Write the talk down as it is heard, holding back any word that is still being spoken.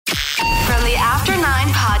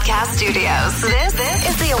Podcast Studios. This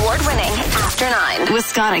is the award-winning After 9 with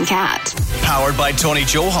Scott and Kat. Powered by Tony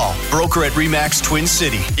Johal, broker at RE/MAX Twin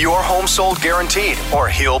City. Your home sold guaranteed, or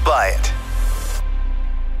he'll buy it.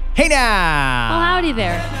 Hey now! Well, howdy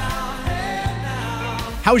there.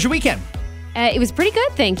 How was your weekend? It was pretty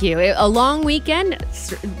good, thank you. A long weekend,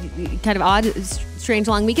 kind of odd, strange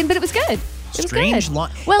long weekend, but it was good. It was good.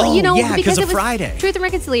 Well, because it was Friday. Truth and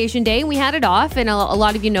Reconciliation Day, and we had it off, and a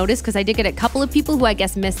lot of you noticed because I did get a couple of people who I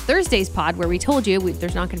guess missed Thursday's pod where we told you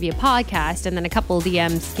there's not going to be a podcast, and then a couple of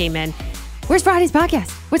DMs came in. Where's Friday's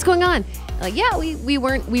podcast? What's going on? Like, yeah, we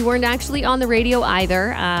weren't actually on the radio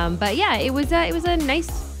either, but yeah, it was a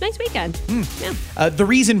nice weekend. Yeah. The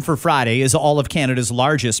reason for Friday is all of Canada's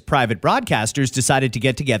largest private broadcasters decided to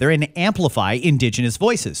get together and amplify Indigenous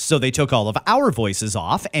voices. So they took all of our voices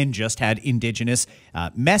off and just had Indigenous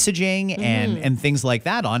messaging and things like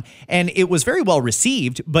that on. And it was very well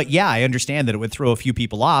received. But yeah, I understand that it would throw a few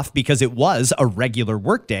people off because it was a regular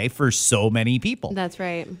workday for so many people. That's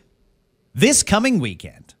right. This coming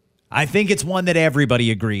weekend, I think it's one that everybody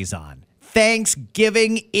agrees on.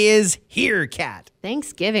 Thanksgiving is here, Kat.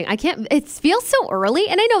 Thanksgiving. It feels so early.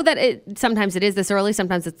 And I know that sometimes it is this early.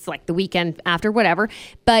 Sometimes it's like the weekend after, whatever.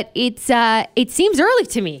 But it seems early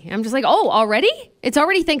to me. I'm just like, oh, already? It's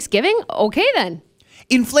already Thanksgiving? Okay, then.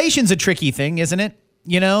 Inflation's a tricky thing, isn't it?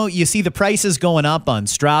 You know, you see the prices going up on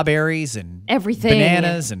strawberries and everything,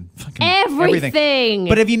 bananas and fucking everything.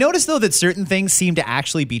 But have you noticed, though, that certain things seem to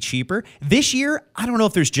actually be cheaper? This year, I don't know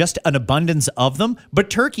if there's just an abundance of them, but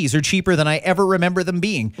turkeys are cheaper than I ever remember them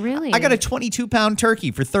being. Really? I got a 22-pound turkey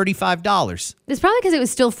for $35. It's probably because it was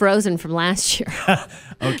still frozen from last year.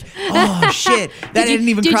 Okay. Oh, shit. That didn't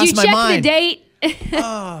even cross my mind. Did you check the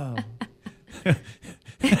Oh. date?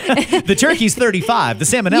 The turkey's $35. The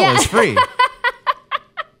salmonella is free.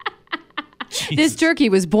 This turkey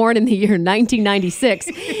was born in the year 1996.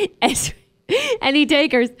 Any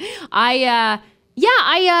takers? I'm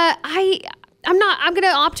going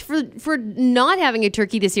to opt for not having a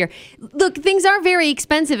turkey this year. Look, things are very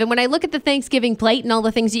expensive. And when I look at the Thanksgiving plate and all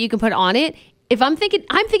the things that you can put on it, I'm thinking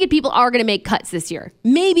people are going to make cuts this year.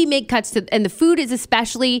 Maybe make cuts and the food is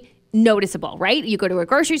especially noticeable, right? You go to a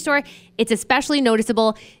grocery store, it's especially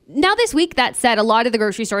noticeable. Now this week, that said, a lot of the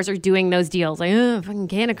grocery stores are doing those deals. Like, fucking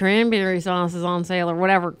can of cranberry sauce is on sale or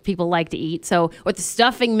whatever people like to eat. So, or the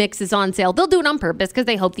stuffing mix is on sale. They'll do it on purpose because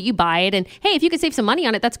they hope that you buy it. And hey, if you can save some money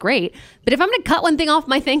on it, that's great. But if I'm going to cut one thing off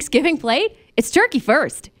my Thanksgiving plate, it's turkey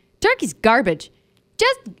first. Turkey's garbage.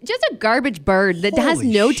 Just a garbage bird that has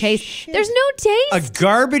no taste. Shit. There's no taste. A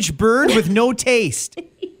garbage bird with no taste.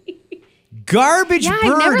 Garbage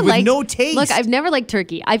bird with no taste. Look, I've never liked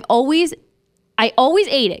turkey. I always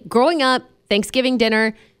ate it. Growing up, Thanksgiving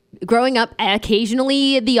dinner, growing up,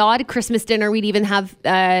 occasionally the odd Christmas dinner, we'd even have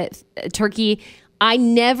turkey. I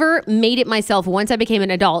never made it myself once I became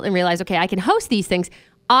an adult and realized, okay, I can host these things.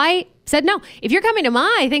 I said, no, if you're coming to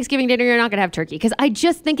my Thanksgiving dinner, you're not going to have turkey because I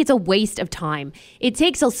just think it's a waste of time. It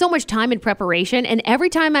takes so much time in preparation. And every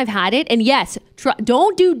time I've had it, and yes,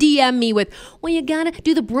 don't DM me with, well, you got to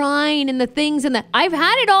do the brine and the things and the, I've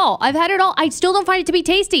had it all. I still don't find it to be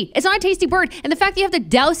tasty. It's not a tasty bird. And the fact that you have to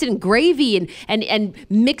douse it in gravy and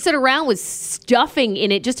mix it around with stuffing in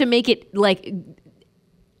it just to make it like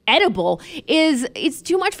edible it's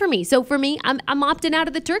too much for me. So for me, I'm opting out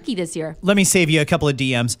of the turkey this year. Let me save you a couple of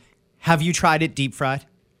DMs. Have you tried it deep fried?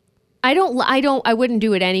 I wouldn't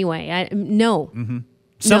do it anyway. No. Mm-hmm.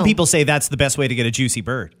 Some people say that's the best way to get a juicy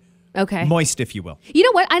bird. Okay. Moist, if you will. You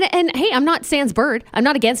know what? And hey, I'm not sans bird. I'm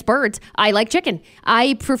not against birds. I like chicken.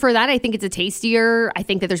 I prefer that. I think it's a tastier. I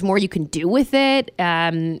think that there's more you can do with it.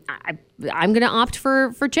 I'm going to opt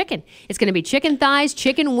for chicken. It's going to be chicken thighs,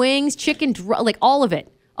 chicken wings, like all of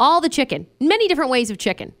it. All the chicken. Many different ways of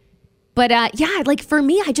chicken. But like for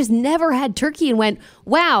me, I just never had turkey and went,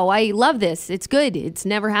 wow, I love this. It's good. It's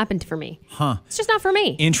never happened for me. Huh. It's just not for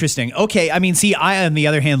me. Interesting. Okay. I mean, see, I, on the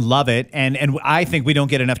other hand, love it. And I think we don't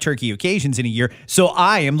get enough turkey occasions in a year. So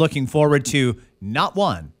I am looking forward to not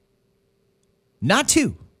one, not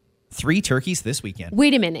two, 3 turkeys this weekend.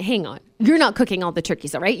 Wait a minute. Hang on. You're not cooking all the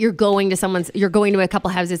turkeys, all right? You're going to a couple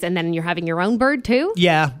houses and then you're having your own bird too?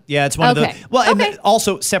 Yeah. It's one of the, well, and then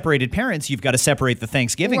also separated parents, you've got to separate the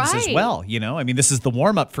Thanksgivings as well. You know, I mean, this is the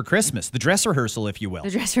warm up for Christmas, the dress rehearsal, if you will.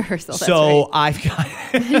 The dress rehearsal. That's so right.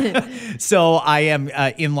 I am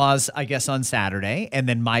in-laws, I guess, on Saturday, and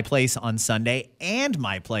then my place on Sunday and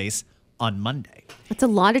my place on Monday. It's a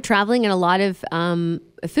lot of traveling and a lot of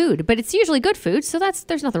food, but it's usually good food, so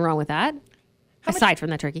there's nothing wrong with that. Aside from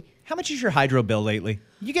that turkey. How much is your hydro bill lately?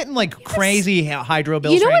 You getting like crazy hydro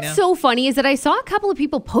bills right now? You know what's so funny is that I saw a couple of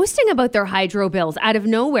people posting about their hydro bills out of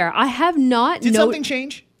nowhere. I have not. Did something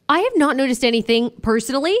change? I have not noticed anything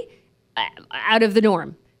personally out of the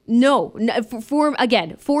norm. No,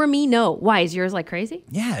 for me, no. Why is yours like crazy?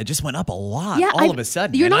 Yeah, it just went up a lot Yeah, all of a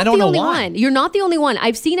sudden. You're and not I don't the know only why. one. You're not the only one.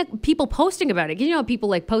 I've seen people posting about it. You know how people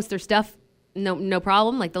like post their stuff, no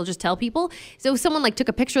problem. Like they'll just tell people. So if someone like took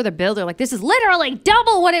a picture of their bill, they're like, "This is literally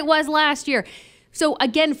double what it was last year." So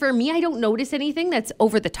again, for me, I don't notice anything that's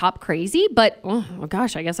over the top crazy. But oh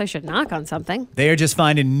gosh, I guess I should knock on something. They are just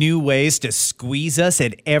finding new ways to squeeze us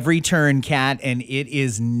at every turn, Kat, and it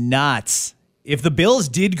is nuts. If the bills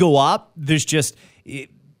did go up, there's just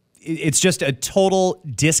it's just a total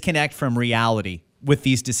disconnect from reality with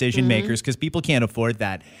these decision makers because people can't afford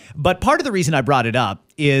that. But part of the reason I brought it up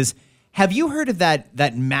is, have you heard of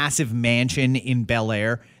that massive mansion in Bel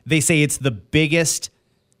Air? They say it's the biggest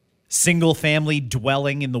single family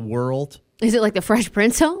dwelling in the world. Is it like the Fresh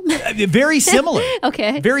Prince home? Very similar.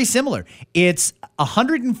 Okay. Very similar. It's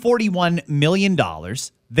 $141 million.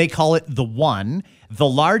 They call it The One, the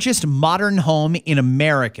largest modern home in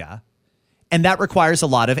America. And that requires a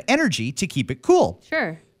lot of energy to keep it cool.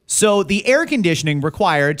 Sure. So the air conditioning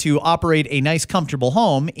required to operate a nice, comfortable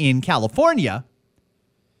home in California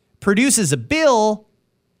produces a bill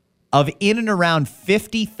of in and around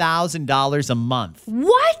 $50,000 a month.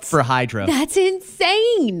 What? For hydro. That's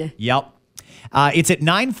insane. Yep. It's at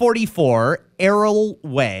 944 Errol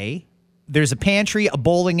Way. There's a pantry, a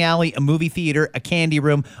bowling alley, a movie theater, a candy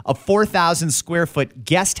room, a 4,000 square foot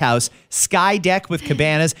guest house, sky deck with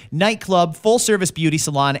cabanas, nightclub, full service beauty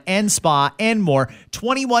salon and spa, and more.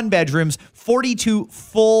 21 bedrooms, 42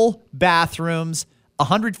 full bathrooms,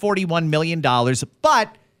 $141 million.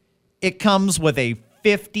 But it comes with a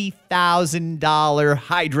 $50,000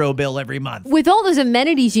 hydro bill every month. With all those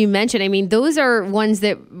amenities you mentioned, I mean, those are ones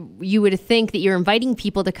that you would think that you're inviting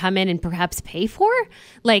people to come in and perhaps pay for.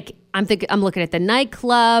 Like, I'm looking at the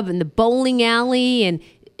nightclub and the bowling alley, and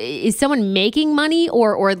is someone making money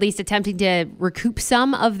or at least attempting to recoup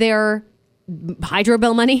some of their hydro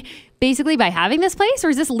bill money basically by having this place? Or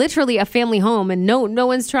is this literally a family home and no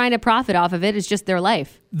one's trying to profit off of it? It's just their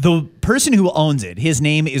life. The person who owns it, his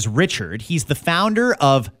name is Richard. He's the founder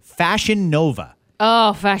of Fashion Nova.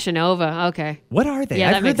 Oh, Fashion Nova. Okay. What are they? Yeah,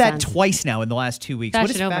 I've that heard makes that sense. twice now in the last 2 weeks.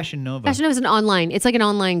 What is Fashion Nova? Fashion Nova is it's like an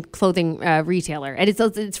online clothing retailer, and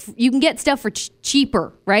it's you can get stuff for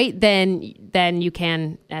cheaper, right? Than you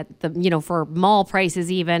can at the for mall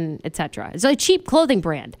prices even, etc. It's a cheap clothing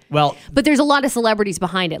brand. Well, but there's a lot of celebrities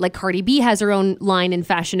behind it. Like Cardi B has her own line in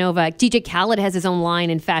Fashion Nova. DJ Khaled has his own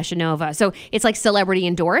line in Fashion Nova. So it's like celebrity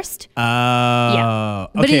endorsed. Yeah,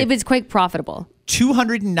 but okay. it's quite profitable.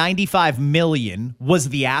 $295 million was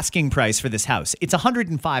the asking price for this house. It's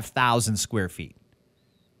 105,000 square feet.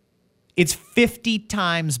 It's 50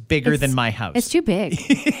 times bigger than my house. It's too big.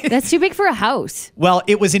 That's too big for a house. Well,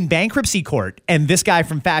 it was in bankruptcy court, and this guy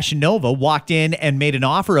from Fashion Nova walked in and made an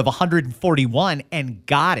offer of 141 and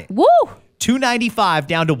got it. Woo! 295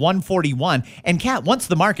 down to 141. And Kat, once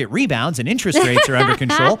the market rebounds and interest rates are under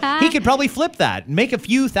control, he could probably flip that and make a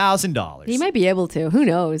few $1,000s. He might be able to. Who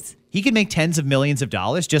knows? He could make tens of millions of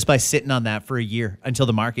dollars just by sitting on that for a year until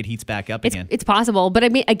the market heats back up again. It's possible, but I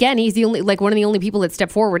mean, again, he's the only one of the only people that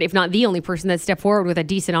stepped forward, if not the only person that stepped forward with a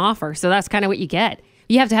decent offer. So that's kind of what you get.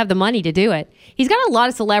 You have to have the money to do it. He's got a lot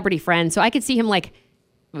of celebrity friends, so I could see him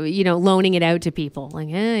loaning it out to people. Like,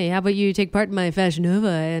 hey, how about you take part in my Fashion Nova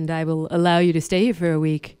and I will allow you to stay for a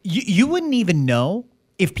week. You wouldn't even know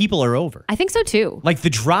if people are over. I think so too. Like the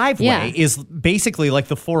driveway is basically like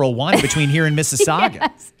the 401 between here and Mississauga.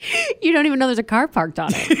 Yes. You don't even know there's a car parked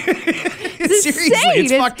on it. Seriously,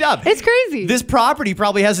 it's fucked up. It's crazy. This property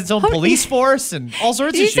probably has its own police force and all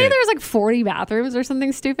sorts Did of you say shit. there was like 40 bathrooms or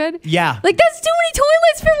something stupid? Yeah. Like that's too many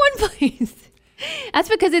toilets for one place. That's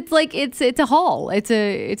because it's like it's a hall. It's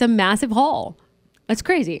a massive hall. That's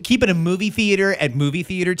crazy. Keeping a movie theater at movie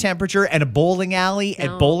theater temperature and a bowling alley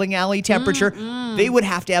at bowling alley temperature, they would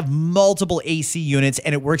have to have multiple AC units,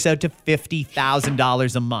 and it works out to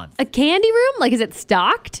 $50,000 a month. A candy room? Like, is it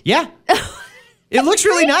stocked? Yeah. It looks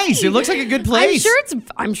really nice. It looks like a good place.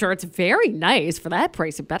 I'm sure it's very nice for that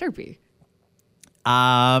price. It better be.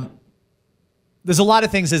 There's a lot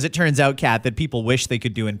of things, as it turns out, Kat, that people wish they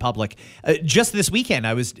could do in public. Just this weekend,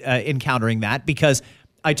 I was encountering that because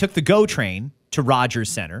I took the GO train to Rogers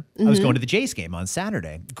Center. I was going to the Jays game on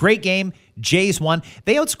Saturday. Great game. Jays won.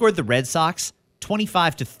 They outscored the Red Sox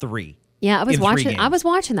 25-3. Yeah, I was watching. games. I was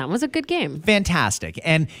watching that. It was a good game. Fantastic.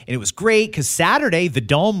 And it was great because Saturday, the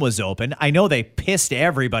Dome was open. I know they pissed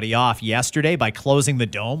everybody off yesterday by closing the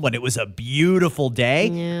Dome when it was a beautiful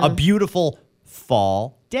day, a beautiful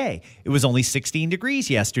fall day. It was only 16 degrees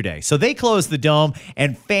yesterday. So they closed the Dome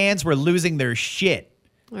and fans were losing their shit.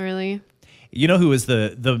 Really? You know who was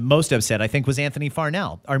the most upset, I think, was Anthony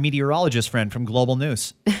Farnell, our meteorologist friend from Global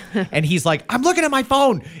News. And he's like, I'm looking at my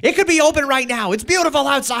phone. It could be open right now. It's beautiful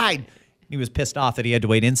outside. He was pissed off that he had to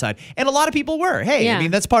wait inside. And a lot of people were. Hey, Yeah. I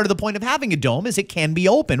mean, that's part of the point of having a dome is it can be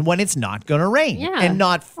open when it's not going to rain Yeah. and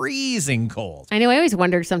not freezing cold. I know. I always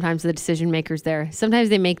wonder sometimes the decision makers there. Sometimes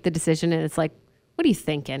they make the decision and it's like, what are you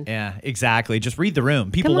thinking? Yeah, exactly. Just read the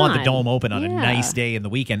room. People Come want the on. dome open on a Yeah. nice day in the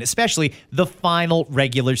weekend, especially the final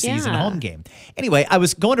regular season Yeah. home game. Anyway, I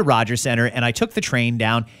was going to Rogers Center and I took the train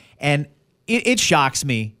down, and it shocks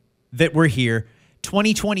me that we're here,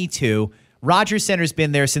 2022. Rogers Center's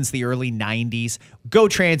been there since the early 90s. GO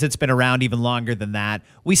Transit's been around even longer than that.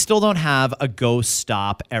 We still don't have a GO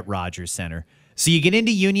stop at Rogers Center. So you get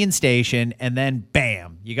into Union Station and then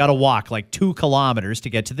bam, you got to walk like 2 kilometers to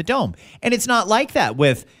get to the dome. And it's not like that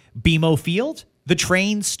with BMO Field. The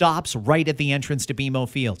train stops right at the entrance to BMO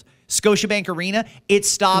Field. Scotiabank Arena, it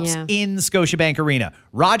stops Yeah. in Scotiabank Arena.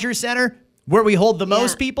 Rogers Center, where we hold the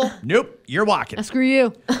most people, nope, you're walking. Screw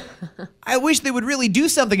you. I wish they would really do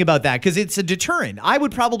something about that because it's a deterrent. I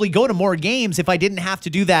would probably go to more games if I didn't have to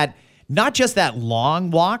do that, not just that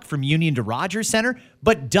long walk from Union to Rogers Center,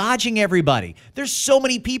 but dodging everybody. There's so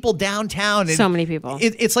many people downtown. And So many people.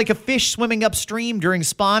 It's like a fish swimming upstream during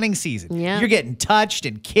spawning season. Yeah. You're getting touched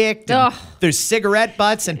and kicked. And Ugh. there's cigarette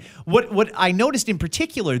butts. And what I noticed in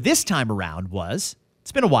particular this time around was,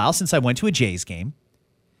 it's been a while since I went to a Jays game,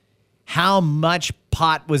 how much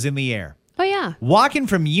pot was in the air. Oh, yeah. Walking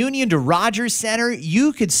from Union to Rogers Center,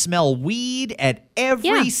 you could smell weed at every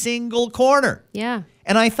Yeah. single corner. Yeah.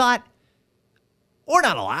 And I thought, we're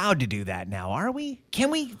not allowed to do that now, are we?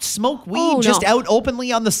 Can we smoke weed Oh, just no. out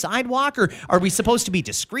openly on the sidewalk? Or are we supposed to be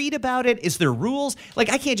discreet about it? Is there rules? Like,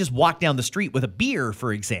 I can't just walk down the street with a beer,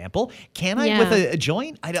 for example. Can I Yeah. with a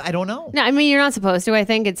joint? I don't know. No, I mean, you're not supposed to. I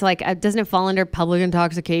think it's like, doesn't it fall under public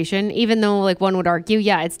intoxication? Even though, like, one would argue,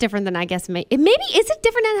 yeah, it's different than, I guess, maybe is it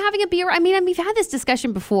different than having a beer? I mean, we've had this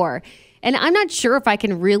discussion before, and I'm not sure if I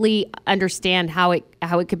can really understand how it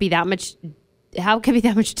could be that much. How it could be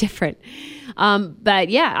that much different? But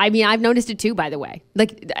yeah, I mean, I've noticed it too. By the way,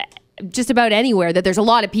 like just about anywhere that there's a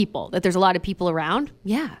lot of people, around.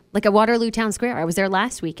 Yeah, like at Waterloo Town Square. I was there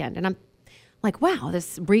last weekend, and I'm like, wow,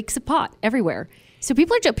 this reeks of pot everywhere. So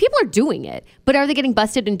people are doing it, but are they getting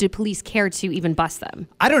busted? And do police care to even bust them?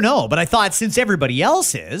 I don't know, but I thought since everybody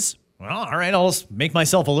else is, well, all right, I'll just make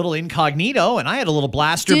myself a little incognito. And I had a little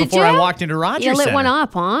blaster Did before ya? I walked into Rogers You lit Center. one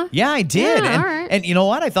up, huh? Yeah, I did. Yeah, and, all right. and you know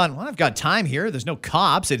what? I thought, well, I've got time here. There's no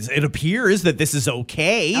cops. It appears that this is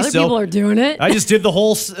okay. Other so people are doing it. I just did the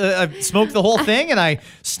whole, smoked the whole thing, and I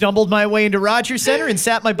stumbled my way into Rogers Center and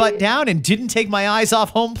sat my butt down and didn't take my eyes off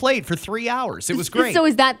home plate for 3 hours. It was great. So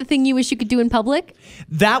is that the thing you wish you could do in public?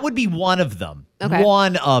 That would be one of them. Okay.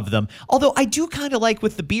 One of them. Although I do kind of like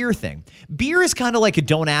with the beer thing. Beer is kind of like a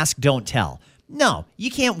don't ask, don't tell. No, you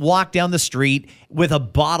can't walk down the street with a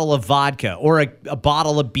bottle of vodka or a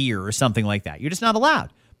bottle of beer or something like that. You're just not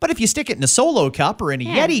allowed. But if you stick it in a Solo cup or in a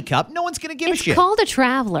Yeah. Yeti cup, no one's going to give It's a shit. called a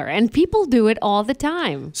traveler, and people do it all the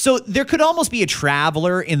time. So there could almost be a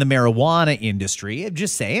traveler in the marijuana industry, I'm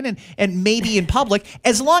just saying, and maybe in public,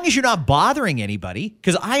 as long as you're not bothering anybody,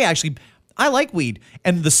 because I like weed,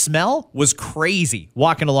 and the smell was crazy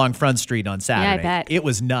walking along Front Street on Saturday. bet. It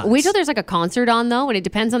was nuts. Wait till there's like a concert on, though, and it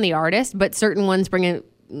depends on the artist, but certain ones bring in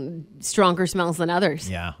stronger smells than others.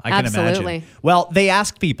 Yeah, I can Absolutely. imagine. Well, they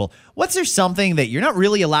asked people, what's there something that you're not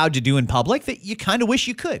really allowed to do in public that you kind of wish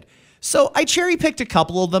you could? So I cherry-picked a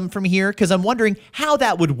couple of them from here because I'm wondering how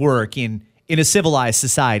that would work in a civilized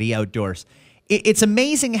society outdoors. It's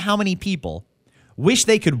amazing how many people wish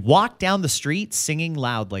they could walk down the street singing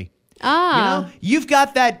loudly. Ah. You know, you've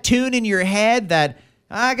got that tune in your head that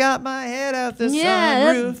I got my head out the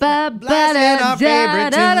sunroof, blasting our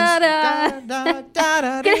favorite tunes.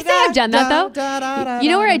 Can I say I've done that, though? You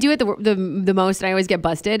know where I do it the most, and I always get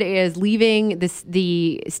busted, is leaving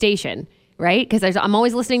the station, right? Because I'm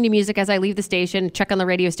always listening to music as I leave the station, check on the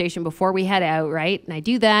radio station before we head out, right? And I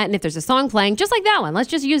do that, and if there's a song playing, just like that one, let's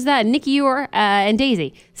just use that, Nikki Ure and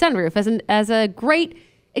Daisy, Sunroof, as a great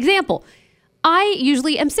example. I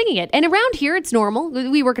usually am singing it. And around here, it's normal.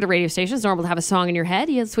 We work at a radio station. It's normal to have a song in your head.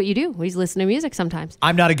 Yeah, that's what you do. We just listen to music sometimes.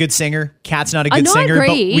 I'm not a good singer. Kat's not a good not singer, but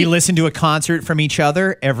great. we listen to a concert from each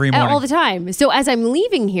other every morning. All the time. So as I'm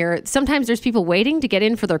leaving here, sometimes there's people waiting to get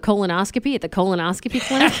in for their colonoscopy at the colonoscopy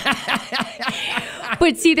clinic.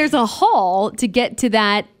 But see, there's a hall to get to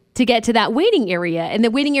to get to that waiting area. And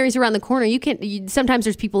the waiting area is around the corner. Sometimes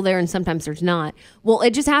there's people there and sometimes there's not. Well,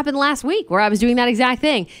 it just happened last week where I was doing that exact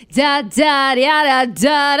thing. Da, da, da, da,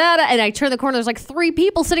 da, da, and I turn the corner. There's like 3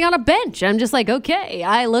 people sitting on a bench. I'm just like, okay,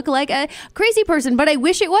 I look like a crazy person, but I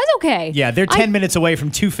wish it was okay. Yeah, they're 10 minutes away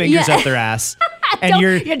from 2 fingers up their ass. And Don't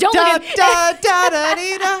you're look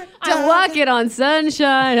at- I'm walking on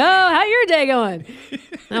sunshine. Oh, how your day going? Oh,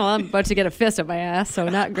 well, I'm about to get a fist up my ass, so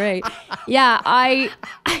not great. Yeah, I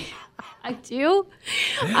do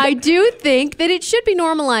think that it should be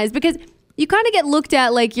normalized because you kind of get looked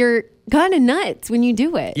at like you're kind of nuts when you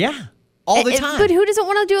do it. Yeah, all the time. But who doesn't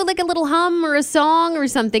want to do like a little hum or a song or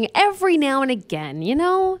something every now and again, you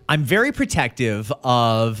know? I'm very protective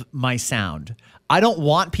of my sound. I don't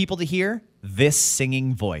want people to hear this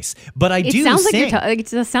singing voice, but I do sounds sing. Like it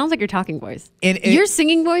sounds like your talking voice. And your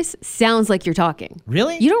singing voice sounds like you're talking.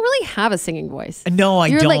 Really? You don't really have a singing voice. No, I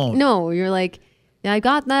You're don't. You're like, I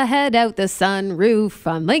got my head out the sunroof.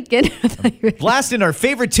 I'm Lincoln. Blasting our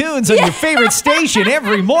favorite tunes on your favorite station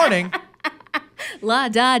every morning. La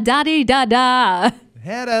da da dee da da.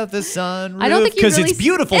 Head out the sunroof. I don't think you because really it's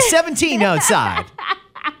beautiful 17 outside.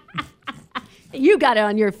 You got it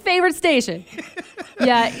on your favorite station.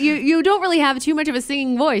 Yeah, you don't really have too much of a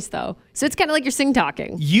singing voice, though. So it's kind of like you're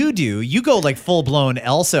sing-talking. You do. You go like full-blown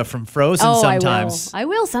Elsa from Frozen sometimes. I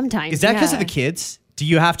will sometimes. Is that because of the kids? Do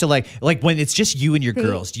you have to like when it's just you and your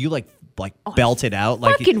girls, do you like belt it out?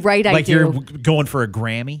 Like fucking right I like do. You're going for a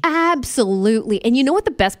Grammy? Absolutely. And you know what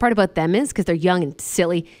the best part about them is? Because they're young and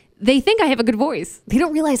silly. They think I have a good voice. They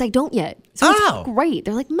don't realize I don't yet. So it's great.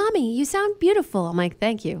 They're like, Mommy, you sound beautiful. I'm like,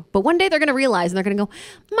 thank you. But one day they're going to realize and they're going to go,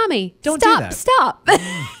 Mommy, don't stop, do that. Stop.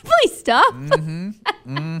 Please stop.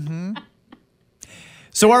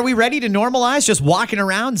 So are we ready to normalize just walking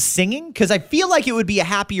around singing? Because I feel like it would be a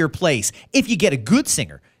happier place if you get a good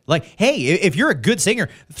singer. Like, hey, if you're a good singer,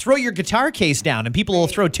 throw your guitar case down and people will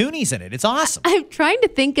throw toonies in it. It's awesome. I'm trying to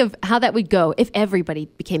think of how that would go if everybody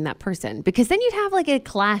became that person, because then you'd have like a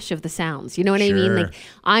clash of the sounds. You know what I mean? Like,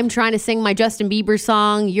 I'm trying to sing my Justin Bieber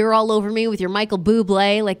song. You're all over me with your Michael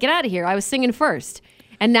Bublé. Like, get out of here. I was singing first.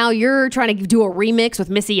 And now you're trying to do a remix with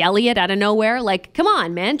Missy Elliott out of nowhere. Like, come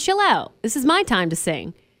on, man, chill out. This is my time to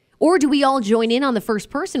sing. Or do we all join in on the first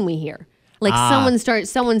person we hear? Like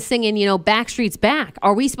someone singing, Backstreet's Back.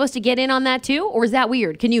 Are we supposed to get in on that too? Or is that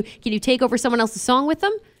weird? Can you take over someone else's song with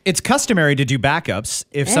them? It's customary to do backups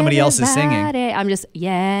if somebody else is singing. I'm just,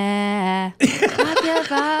 yeah.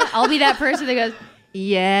 I'll be that person that goes,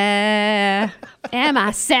 yeah. Am I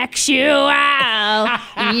sexual?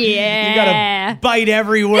 Yeah. You got to bite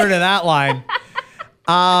every word of that line.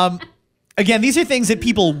 Again, these are things that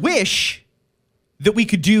people wish that we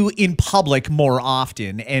could do in public more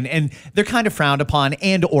often, and they're kind of frowned upon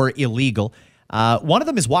and or illegal. One of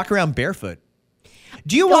them is walk around barefoot.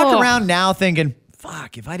 Do you walk around now thinking,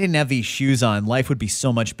 fuck, if I didn't have these shoes on, life would be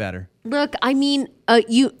so much better? Look, I mean,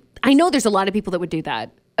 I know there's a lot of people that would do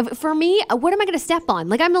that. For me, what am I going to step on?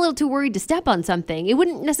 Like, I'm a little too worried to step on something. It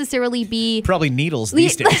wouldn't necessarily be... Probably needles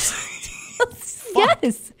these days.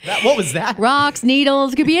 Yes. What was that? Rocks,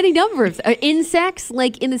 needles, could be any number of insects.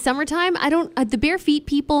 Like in the summertime, I don't, the bare feet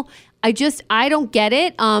people, I don't get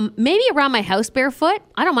it. Maybe around my house barefoot,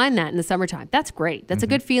 I don't mind that in the summertime. That's great. That's a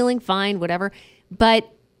good feeling, fine, whatever.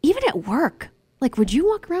 But even at work, like, would you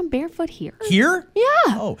walk around barefoot here? Here? Yeah.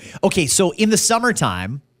 Oh, okay. So in the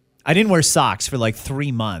summertime, I didn't wear socks for like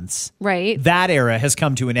 3 months. Right. That era has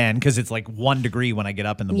come to an end because it's like 1 degree when I get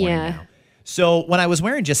up in the morning now. So when I was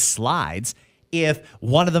wearing just slides, if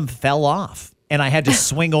one of them fell off and I had to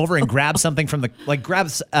swing over and grab something from grab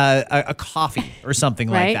a coffee or something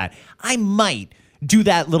like that, I might do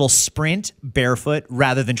that little sprint barefoot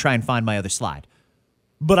rather than try and find my other slide.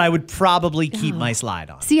 But I would probably keep my slide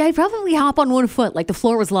on. See, I'd probably hop on one foot like the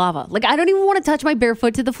floor was lava. Like, I don't even want to touch my bare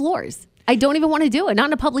foot to the floors. I don't even want to do it, not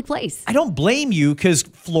in a public place. I don't blame you because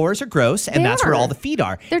floors are gross and that's where all the feet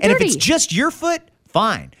are. They're and dirty. if it's just your foot,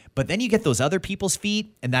 fine. But then you get those other people's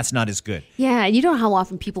feet, and that's not as good. Yeah, and you don't know how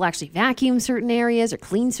often people actually vacuum certain areas or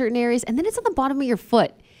clean certain areas, and then it's on the bottom of your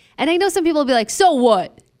foot. And I know some people will be like, "So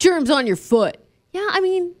what? Germs on your foot?" Yeah, I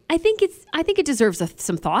mean, I think it deserves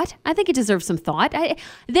some thought. I think it deserves some thought.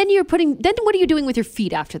 Then what are you doing with your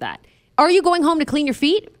feet after that? Are you going home to clean your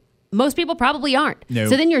feet? Most people probably aren't. No.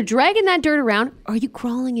 So then you're dragging that dirt around. Are you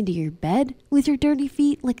crawling into your bed with your dirty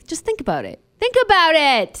feet? Like, just think about it. Think about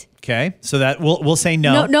it. Okay, so that we'll say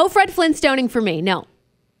no. No Fred Flintstoning for me. No.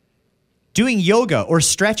 Doing yoga or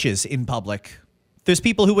stretches in public. There's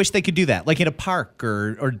people who wish they could do that, like in a park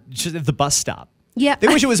or just at the bus stop. Yeah. They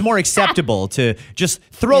wish it was more acceptable to just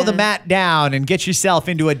throw the mat down and get yourself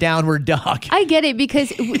into a downward dog. I get it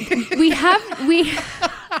because we have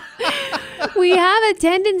we have a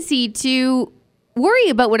tendency to worry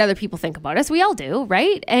about what other people think about us. We all do,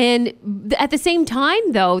 right? And at the same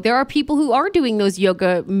time, though, there are people who are doing those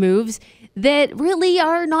yoga moves that really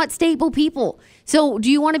are not stable people. So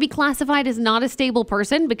do you want to be classified as not a stable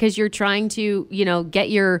person because you're trying to, get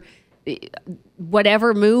your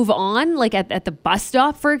whatever move on, like at the bus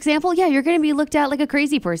stop, for example? Yeah, you're going to be looked at like a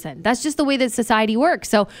crazy person. That's just the way that society works.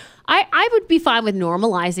 So I would be fine with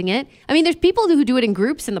normalizing it. I mean, there's people who do it in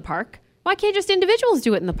groups in the park. Why can't just individuals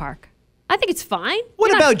do it in the park? I think it's fine.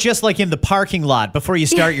 What about just like in the parking lot before you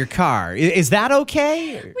start your car? Is that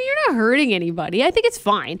okay? Well, you're not hurting anybody. I think it's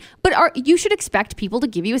fine. But you should expect people to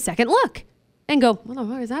give you a second look and go, what the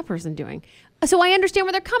fuck is that person doing? So I understand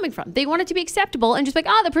where they're coming from. They want it to be acceptable and just like,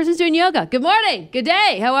 the person's doing yoga. Good morning. Good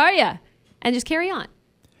day. How are you? And just carry on.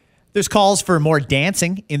 There's calls for more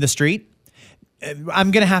dancing in the street. I'm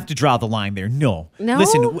going to have to draw the line there. No.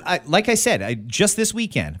 Listen, like I said, just this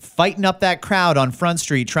weekend, fighting up that crowd on Front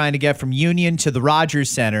Street trying to get from Union to the Rogers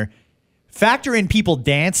Center. Factor in people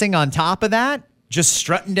dancing on top of that, just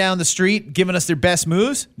strutting down the street, giving us their best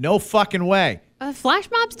moves. No fucking way. Flash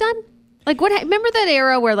mobs done? Like remember that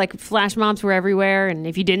era where like flash mobs were everywhere, and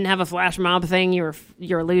if you didn't have a flash mob thing, you're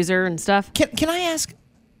a loser and stuff? Can I ask,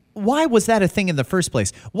 why was that a thing in the first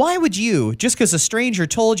place? Why would you, just because a stranger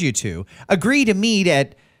told you to, agree to meet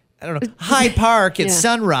at, I don't know, Hyde Park at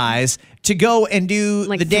sunrise to go and do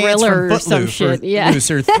like the dance from Footloose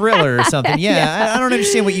or Thriller or something? Yeah, I don't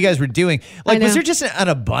understand what you guys were doing. Like, was there just an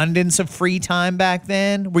abundance of free time back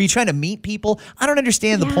then? Were you trying to meet people? I don't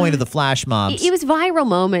understand the point of the flash mobs. It was viral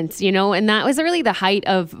moments, and that was really the height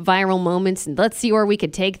of viral moments. And let's see where we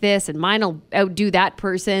could take this, and mine will outdo that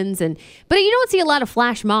person's. But you don't see a lot of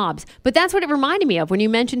flash mobs. But that's what it reminded me of when you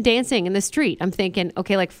mentioned dancing in the street. I'm thinking,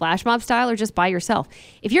 okay, like flash mob style or just by yourself.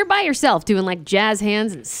 If you're by yourself doing like jazz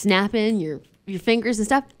hands and snapping your fingers and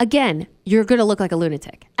stuff, again, you're going to look like a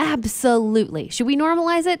lunatic. Absolutely. Should we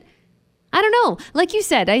normalize it? I don't know. Like you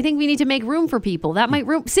said, I think we need to make room for people.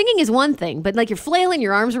 Singing is one thing, but like you're flailing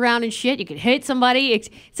your arms around and shit, you could hit somebody.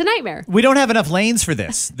 It's a nightmare. We don't have enough lanes for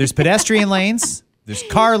this. There's pedestrian lanes, there's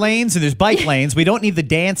car lanes, and there's bike lanes. We don't need the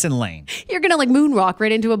dancing lane. You're going to like moonwalk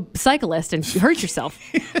right into a cyclist and hurt yourself.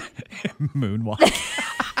 Moonwalk.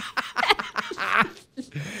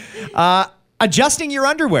 Adjusting your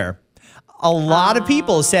underwear. A lot of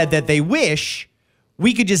people said that they wish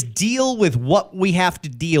we could just deal with what we have to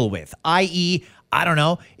deal with, i.e., I don't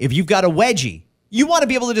know, if you've got a wedgie, you want to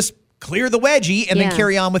be able to just clear the wedgie and then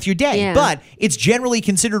carry on with your day. Yeah. But it's generally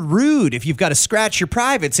considered rude if you've got to scratch your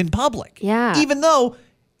privates in public. Yeah. Even though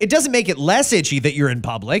it doesn't make it less itchy that you're in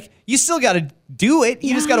public, you still got to do it.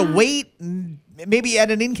 You just got to wait and maybe at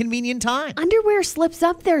an inconvenient time. Underwear slips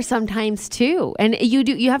up there sometimes too, and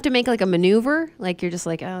you have to make like a maneuver. Like you're just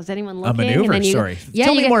like, is anyone looking? A maneuver. And then Sorry.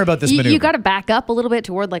 Tell me more about this maneuver. You got to back up a little bit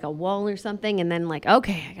toward like a wall or something, and then like,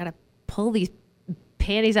 okay, I got to pull these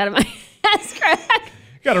panties out of my ass crack.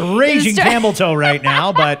 Got a raging camel toe right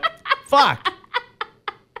now, but fuck.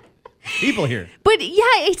 People here. But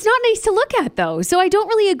yeah, it's not nice to look at though. So I don't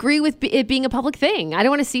really agree with it being a public thing. I don't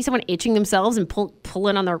want to see someone itching themselves and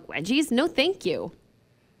pulling on their wedgies. No, thank you.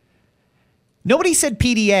 Nobody said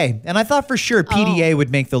PDA, and I thought for sure PDA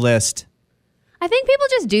would make the list. I think people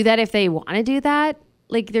just do that if they want to do that.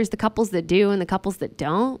 Like there's the couples that do and the couples that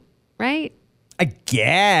don't, right? I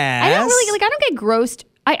guess. I don't really, I don't get grossed.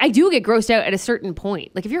 I do get grossed out at a certain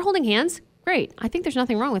point. Like if you're holding hands, great. I think there's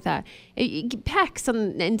nothing wrong with that. Pecks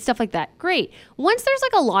and stuff like that, great. Once there's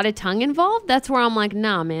like a lot of tongue involved, that's where I'm like,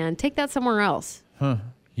 nah, man, take that somewhere else. Huh.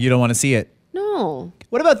 You don't want to see it? No.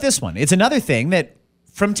 What about this one? It's another thing that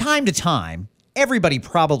from time to time, everybody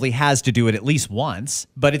probably has to do it at least once,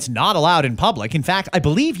 but it's not allowed in public. In fact, I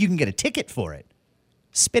believe you can get a ticket for it.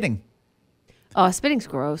 Spitting. Oh, spitting's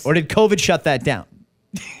gross. Or did COVID shut that down?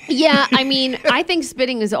 Yeah, I mean, I think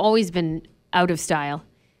spitting has always been out of style.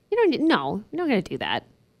 You're not going to do that.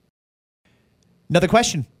 Another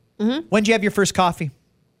question. Mm-hmm. When did you have your first coffee?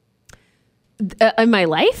 In my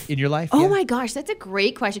life? In your life? Oh my gosh, that's a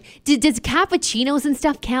great question. Does cappuccinos and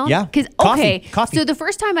stuff count? Yeah. Coffee. So the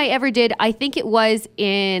first time I ever did, I think it was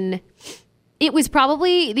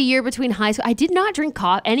probably the year between high school. I did not drink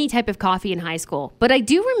any type of coffee in high school, but I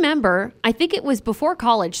do remember, I think it was before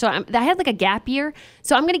college. So I had like a gap year.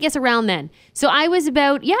 So I'm going to guess around then. So I was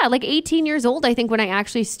about, like 18 years old, I think, when I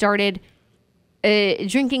actually started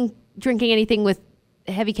drinking anything with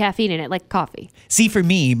heavy caffeine in it, like coffee. See, for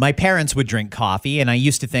me, my parents would drink coffee, and I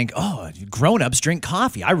used to think, grown-ups drink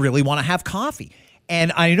coffee. I really want to have coffee.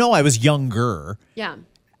 And I know I was younger. Yeah.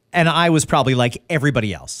 And I was probably like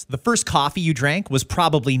everybody else. The first coffee you drank was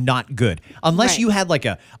probably not good. Unless Right. you had like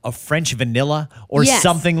a French vanilla or Yes.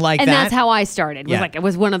 something like and that. And that's how I started. Yeah. It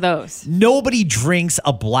was one of those. Nobody drinks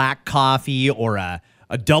a black coffee or a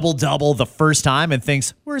double-double the first time and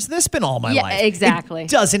thinks, where's this been all my Yeah, life? exactly. It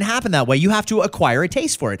doesn't happen that way. You have to acquire a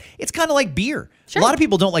taste for it. It's kind of like beer. Sure. A lot of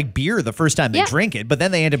people don't like beer the first time they Yeah. drink it, but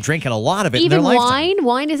then they end up drinking a lot of it Even in their lifetime. wine.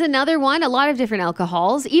 Wine is another one. A lot of different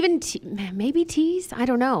alcohols. Even maybe teas. I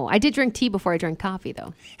don't know. I did drink tea before I drank coffee,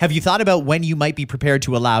 though. Have you thought about when you might be prepared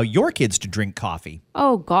to allow your kids to drink coffee?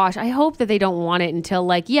 Oh gosh, I hope that they don't want it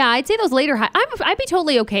until I'd say those later. I'd be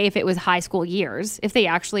totally okay if it was high school years. If they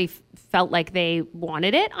actually felt like they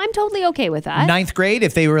wanted it, I'm totally okay with that. Ninth grade,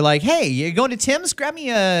 if they were like, "Hey, you're going to Tim's? Grab me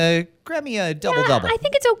a double-double." I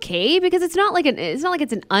think it's okay because it's not like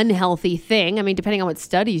it's an unhealthy thing. I mean, depending on what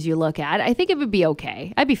studies you look at, I think it would be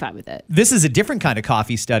okay. I'd be fine with it. This is a different kind of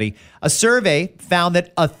coffee study. A survey found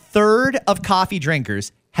that a third of coffee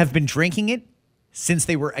drinkers have been drinking it since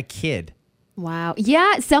they were a kid. Wow.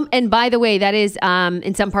 Yeah. And by the way, that is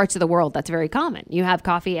in some parts of the world that's very common. You have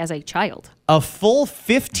coffee as a child. A full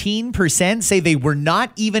 15% say they were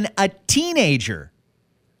not even a teenager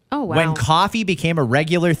Oh wow. when coffee became a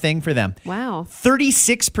regular thing for them. Wow.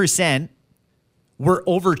 36% were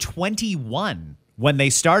over 21 when they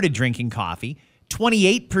started drinking coffee.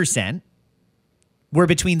 28% were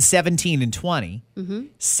between 17 and 20.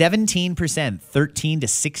 17%, 13 to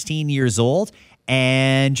 16 years old.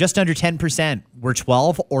 And just under 10% were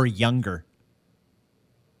 12 or younger.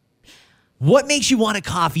 What makes you want a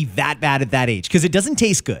coffee that bad at that age? Because it doesn't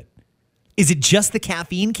taste good. Is it just the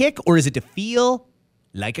caffeine kick, or is it to feel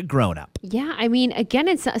like a grown-up? Yeah, I mean, again,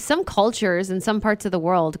 in some cultures and some parts of the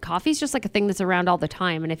world, coffee's just like a thing that's around all the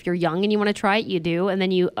time. And if you're young and you want to try it, you do. And then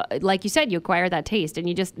you, like you said, you acquire that taste, and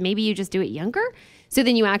you just do it younger. So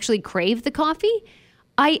then you actually crave the coffee.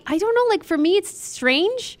 I don't know. Like for me, it's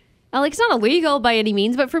strange. Like it's not illegal by any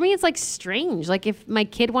means, but for me, it's like strange. Like if my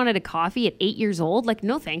kid wanted a coffee at 8 years old, like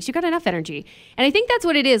no thanks, you got enough energy. And I think that's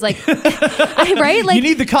what it is. Like, right? Like You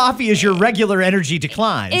need the coffee as your regular energy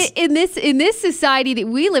declines. in this society that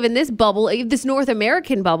we live in, this bubble, this North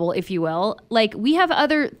American bubble, if you will, like we have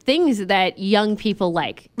other things that young people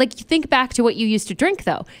like. Like think back to what you used to drink,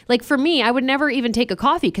 though. Like for me, I would never even take a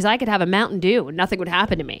coffee because I could have a Mountain Dew and nothing would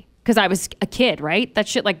happen to me. Because I was a kid, right? That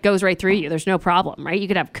shit like goes right through you. There's no problem, right? You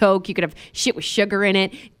could have Coke, you could have shit with sugar in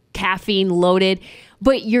it, caffeine loaded,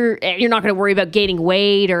 but you're not going to worry about gaining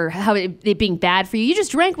weight or how it being bad for you. You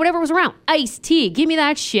just drank whatever was around. Iced tea, give me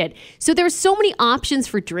that shit. So there's so many options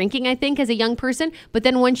for drinking, I think, as a young person. But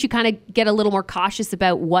then once you kind of get a little more cautious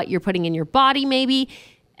about what you're putting in your body, maybe,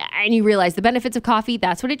 and you realize the benefits of coffee,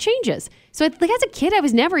 that's when it changes. So like as a kid, I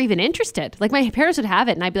was never even interested. Like my parents would have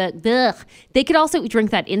it and I'd be like, ugh. They could also drink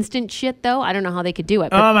that instant shit though. I don't know how they could do it.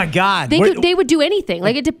 But Oh my God. they would do anything.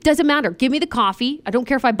 Like it doesn't matter. Give me the coffee. I don't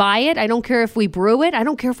care if I buy it. I don't care if we brew it. I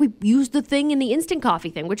don't care if we use the thing in the instant coffee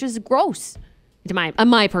thing, which is gross. To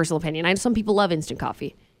my personal opinion. I know some people love instant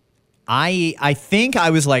coffee. I think I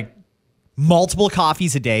was like multiple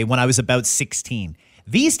coffees a day when I was about 16.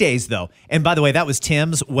 These days, though, and by the way, that was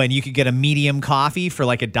Tim's when you could get a medium coffee for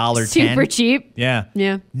like $1.10. Super cheap. Yeah.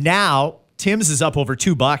 Yeah. Now, Tim's is up over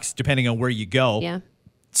 $2 depending on where you go. Yeah.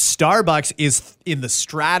 Starbucks is in the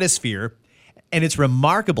stratosphere, and it's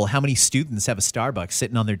remarkable how many students have a Starbucks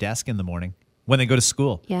sitting on their desk in the morning when they go to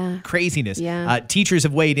school. Yeah. Craziness. Yeah. Teachers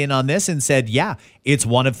have weighed in on this and said, yeah, it's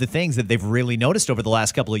one of the things that they've really noticed over the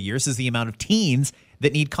last couple of years is the amount of teens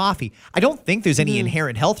that need coffee. I don't think there's any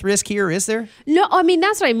inherent health risk here, is there? No, I mean,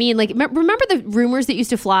 that's what I mean. Like, remember the rumors that used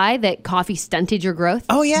to fly that coffee stunted your growth?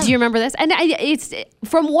 Oh, yeah. Do you remember this? And it's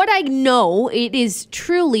from what I know, it is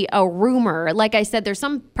truly a rumor. Like I said, there's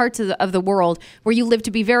some parts of the world where you live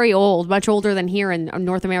to be very old, much older than here in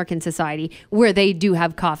North American society, where they do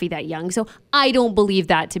have coffee that young. So I don't believe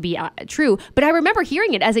that to be true. But I remember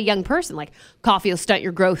hearing it as a young person, like coffee will stunt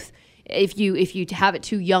your growth if you have it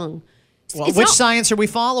too young. Well, which science are we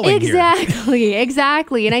following here?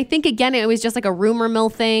 Exactly. And I think, again, it was just like a rumor mill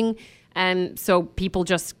thing. And so people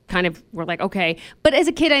just kind of were like, okay. But as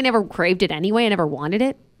a kid, I never craved it anyway. I never wanted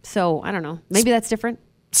it. So I don't know. Maybe that's different.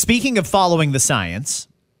 Speaking of following the science,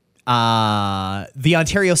 the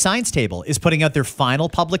Ontario Science Table is putting out their final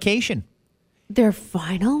publication. Their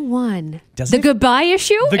final one. Doesn't the goodbye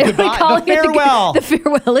issue? The goodbye. The farewell. The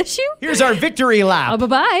farewell issue? Here's our victory lap. Oh,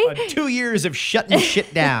 bye-bye. 2 years of shutting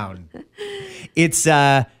shit down. It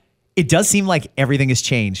does seem like everything has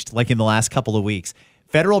changed, like in the last couple of weeks.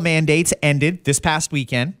 Federal mandates ended this past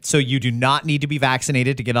weekend, so you do not need to be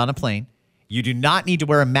vaccinated to get on a plane. You do not need to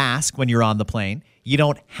wear a mask when you're on the plane. You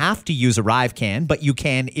don't have to use a Arrive can, but you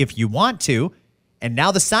can if you want to. and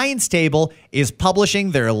now the science table is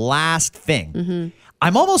publishing their last thing.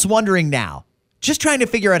 I'm almost wondering now, just trying to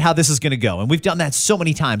figure out how this is going to go. And we've done that so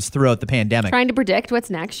many times throughout the pandemic. Trying to predict what's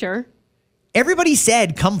next, sure. Everybody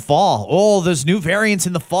said come fall, oh, there's new variants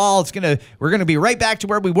in the fall. We're going to be right back to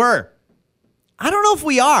where we were. I don't know if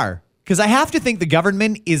we are, because I have to think the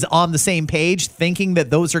government is on the same page thinking that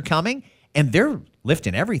those are coming, and they're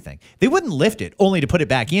lifting everything. They wouldn't lift it only to put it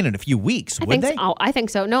back in a few weeks, would they? I think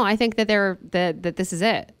so. No, I think that that this is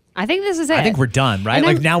it. I think this is it. I think we're done, right?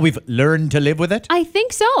 Like now we've learned to live with it? I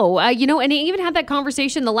think so. And I even had that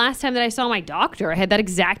conversation the last time that I saw my doctor. I had that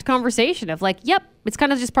exact conversation of like, yep, it's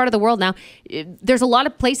kind of just part of the world now. There's a lot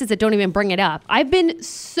of places that don't even bring it up. I've been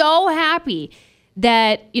so happy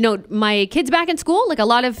that, my kid's back in school, like a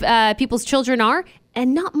lot of people's children are,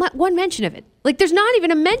 and not one mention of it. Like there's not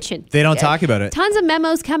even a mention. They don't talk about it. Tons of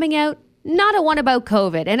memos coming out. Not a one about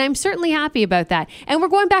COVID. And I'm certainly happy about that. And we're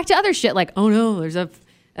going back to other shit like, oh no,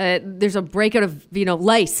 there's a breakout of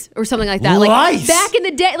lice or something like that. Lice? Like back in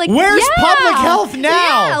the day, like where's public health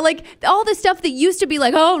now? Yeah, like all the stuff that used to be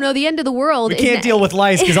like, oh no, the end of the world. We can't deal with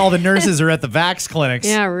lice because all the nurses are at the vax clinics.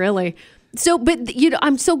 Yeah, really. So, but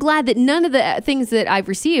I'm so glad that none of the things that I've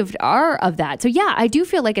received are of that. So yeah, I do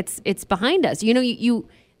feel like it's behind us.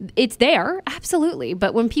 It's there, absolutely.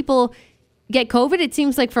 But when people get COVID, it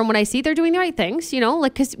seems like from what I see, they're doing the right things.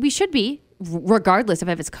 Because we should be, regardless of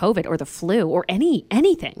if it's COVID or the flu or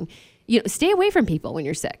anything. Stay away from people when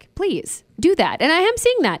you're sick. Please do that. And I am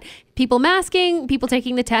seeing that. People masking, people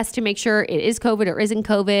taking the test to make sure it is COVID or isn't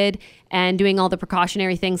COVID, and doing all the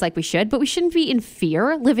precautionary things like we should. But we shouldn't be in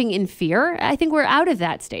fear, living in fear. I think we're out of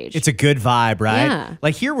that stage. It's a good vibe, right? Yeah.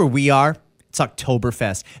 Like here where we are, it's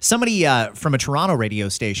Oktoberfest. Somebody from a Toronto radio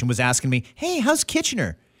station was asking me, hey, how's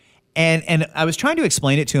Kitchener? And I was trying to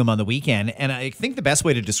explain it to him on the weekend, and I think the best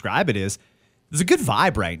way to describe it is there's a good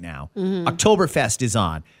vibe right now. Oktoberfest is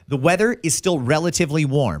on. The weather is still relatively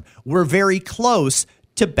warm. We're very close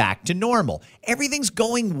to back to normal. Everything's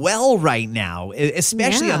going well right now,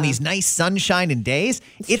 especially on these nice sunshine days.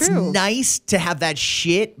 It's true. Nice to have that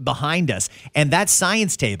shit behind us. And that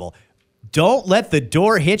science table, don't let the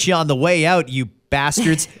door hit you on the way out, you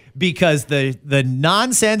bastards, because the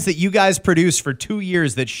nonsense that you guys produced for 2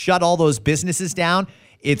 years that shut all those businesses down,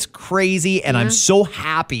 it's crazy, and I'm so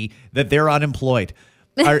happy that they're unemployed.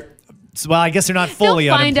 Well, I guess they're not fully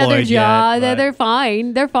They'll find unemployed other jobs. yet. They're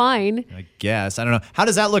fine. They're fine. I guess. I don't know. How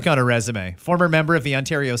does that look on a resume? Former member of the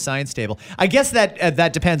Ontario Science Table. I guess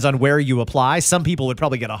that depends on where you apply. Some people would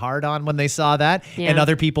probably get a hard on when they saw that, and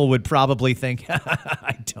other people would probably think,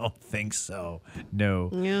 I don't think so.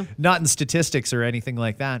 No. Yeah. Not in statistics or anything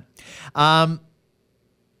like that.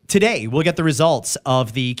 Today, we'll get the results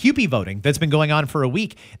of the CUPE voting that's been going on for a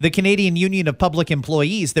week. The Canadian Union of Public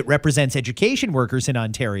Employees that represents education workers in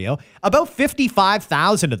Ontario, about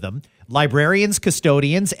 55,000 of them, librarians,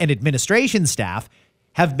 custodians, and administration staff,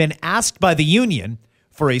 have been asked by the union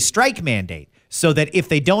for a strike mandate so that if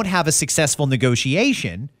they don't have a successful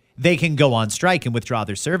negotiation, they can go on strike and withdraw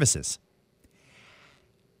their services.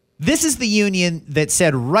 This is the union that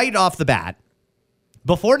said right off the bat,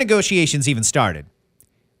 before negotiations even started,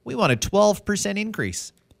 we want a 12%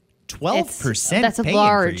 increase. 12%. That's pay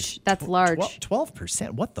large. Increase. That's large.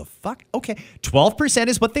 12%. What the fuck? Okay. 12%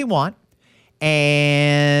 is what they want.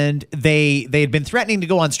 And they had been threatening to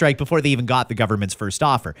go on strike before they even got the government's first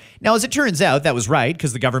offer. Now, as it turns out, that was right,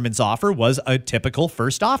 because the government's offer was a typical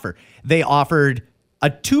first offer. They offered a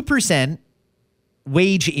 2%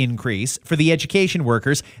 wage increase for the education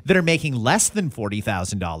workers that are making less than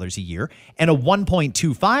 $40,000 a year, and a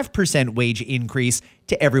 1.25% wage increase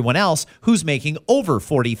to everyone else who's making over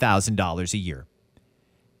 $40,000 a year.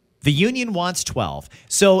 The union wants 12.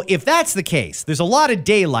 So if that's the case, there's a lot of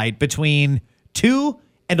daylight between 2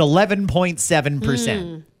 and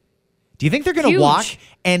 11.7%. Do you think they're going to walk?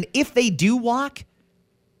 And if they do walk,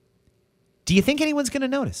 do you think anyone's going to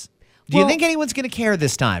notice? Do you think anyone's going to care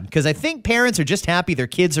this time? Because I think parents are just happy their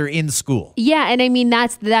kids are in school. Yeah, and I mean,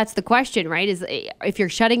 that's the question, right? Is if you're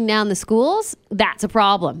shutting down the schools, that's a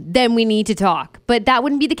problem. Then we need to talk. But that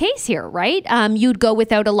wouldn't be the case here, right? You'd go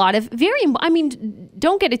without a lot of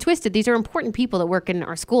don't get it twisted. These are important people that work in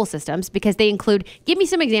our school systems because they include, give me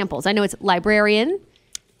some examples. I know it's librarian. Is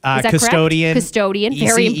that custodian. Correct?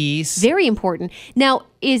 Custodian. Very important. Now,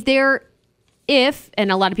 is there,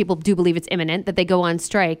 and a lot of people do believe it's imminent, that they go on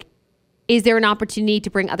strike, is there an opportunity to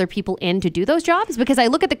bring other people in to do those jobs? Because I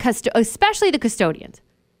look at especially the custodians.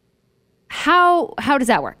 How does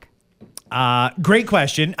that work? Great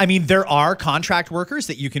question. I mean, there are contract workers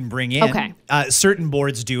that you can bring in. Okay. Certain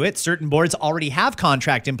boards do it. Certain boards already have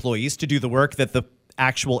contract employees to do the work that the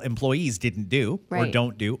actual employees didn't do or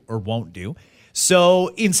don't do or won't do.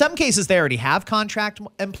 So in some cases, they already have contract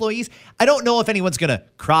employees. I don't know if anyone's going to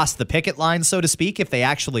cross the picket line, so to speak, if they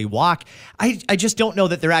actually walk. I just don't know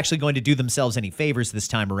that they're actually going to do themselves any favors this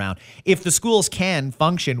time around. If the schools can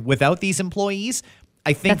function without these employees,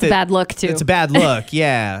 I think That's a bad look, too. It's a bad look,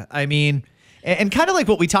 yeah. I mean, and kind of like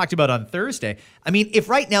what we talked about on Thursday. I mean, if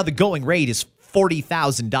right now the going rate is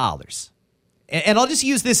 $40,000, and I'll just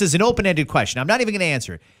use this as an open-ended question. I'm not even going to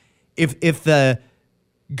answer it. If the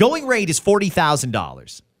going rate is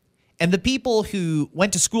 $40,000 and the people who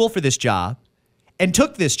went to school for this job and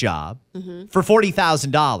took this job for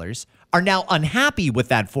 $40,000 are now unhappy with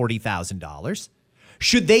that $40,000,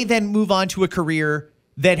 should they then move on to a career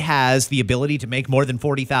that has the ability to make more than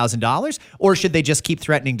 $40,000? Or should they just keep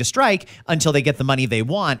threatening to strike until they get the money they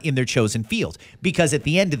want in their chosen field? Because at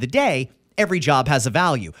the end of the day, every job has a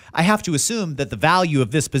value. I have to assume that the value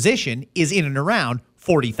of this position is in and around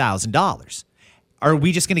 $40,000. Are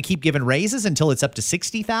we just going to keep giving raises until it's up to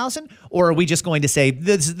 $60,000? Or are we just going to say,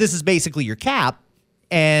 this is basically your cap,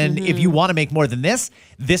 and if you want to make more than this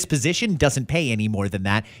position doesn't pay any more than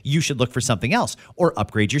that. You should look for something else, or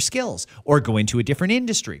upgrade your skills, or go into a different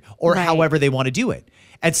industry, or however they want to do it.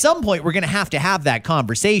 At some point, we're going to have that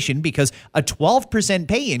conversation, because a 12%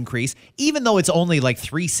 pay increase, even though it's only like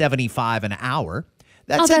 $3.75 an hour,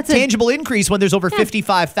 that's a tangible increase when there's over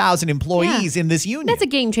 55,000 employees in this union. That's a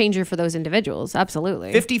game changer for those individuals.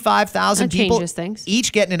 Absolutely. 55,000 people, changes things.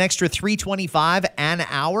 Each getting an extra $3.25 an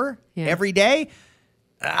hour every day.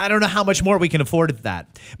 I don't know how much more we can afford at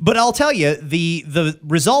that. But I'll tell you, the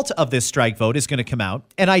result of this strike vote is going to come out,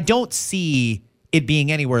 and I don't see it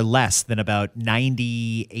being anywhere less than about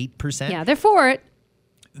 98%. Yeah, they're for it.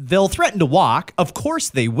 They'll threaten to walk. Of course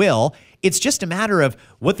they will. It's just a matter of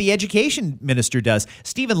what the education minister does.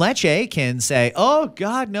 Stephen Lecce can say, oh,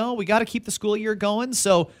 God, no, we got to keep the school year going,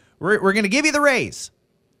 so we're going to give you the raise.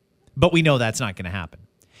 But we know that's not going to happen.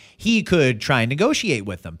 He could try and negotiate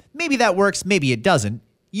with them. Maybe that works, maybe it doesn't.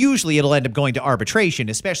 Usually it'll end up going to arbitration,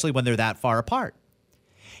 especially when they're that far apart.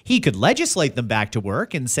 He could legislate them back to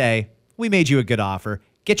work and say, we made you a good offer.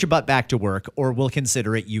 Get your butt back to work, or we'll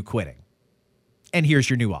consider it you quitting. And here's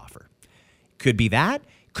your new offer. Could be that.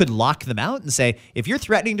 Could lock them out and say, if you're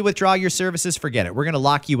threatening to withdraw your services, forget it. We're going to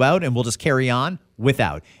lock you out, and we'll just carry on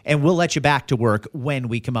without. And we'll let you back to work when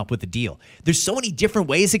we come up with a deal. There's so many different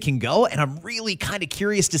ways it can go, and I'm really kind of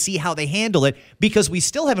curious to see how they handle it, because we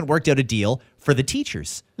still haven't worked out a deal for the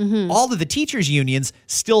teachers. All of the teachers' unions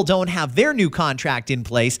still don't have their new contract in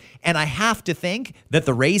place, and I have to think that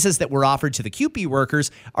the raises that were offered to the CUPE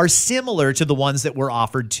workers are similar to the ones that were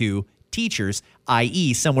offered to teachers,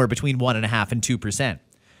 i.e. somewhere between 1.5% and 2%.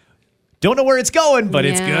 Don't know where it's going, but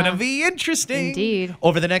it's going to be interesting. Indeed.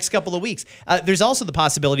 Over the next couple of weeks. There's also the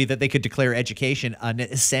possibility that they could declare education an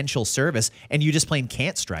essential service, and you just plain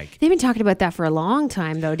can't strike. They've been talking about that for a long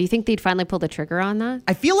time, though. Do you think they'd finally pull the trigger on that?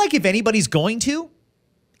 I feel like if anybody's going to,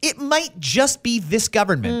 it might just be this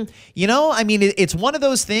government. You know, I mean, it's one of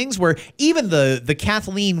those things where even the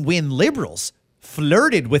Kathleen Wynne Liberals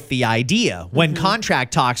flirted with the idea when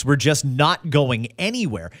contract talks were just not going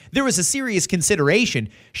anywhere. There was a serious consideration.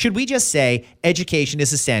 Should we just say education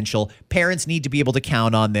is essential? Parents need to be able to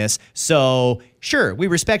count on this. So sure, we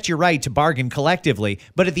respect your right to bargain collectively,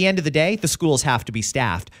 but at the end of the day, the schools have to be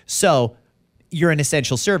staffed. So you're an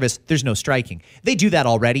essential service. There's no striking. They do that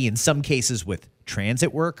already in some cases with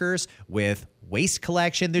transit workers, with waste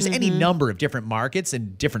collection. There's any number of different markets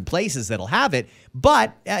and different places that'll have it,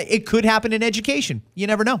 but it could happen in education. You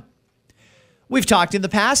never know. We've talked in the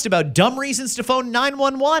past about dumb reasons to phone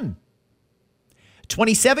 911.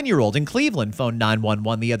 27-year-old in Cleveland phoned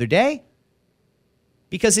 911 the other day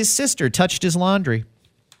because his sister touched his laundry.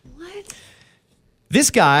 What?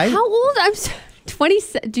 This guy... How old? I'm 20.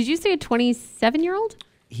 Did you say a 27-year-old?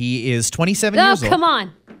 He is 27 years old. Oh, come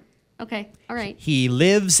on. Okay. All right. He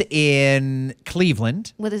lives in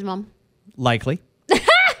Cleveland. With his mom? Likely.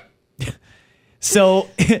 So,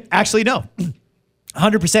 actually, no.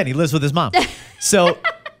 100%. He lives with his mom. So,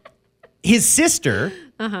 his sister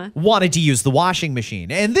wanted to use the washing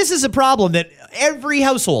machine. And this is a problem that every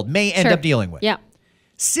household may end up dealing with. Yeah.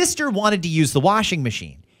 Sister wanted to use the washing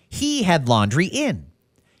machine. He had laundry in.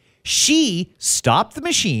 She stopped the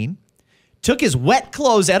machine, took his wet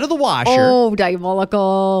clothes out of the washer. Oh,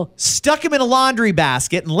 diabolical. Stuck him in a laundry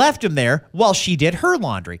basket and left him there while she did her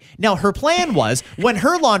laundry. Now, her plan was when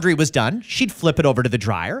her laundry was done, she'd flip it over to the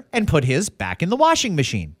dryer and put his back in the washing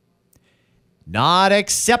machine. Not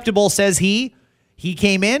acceptable, says he. He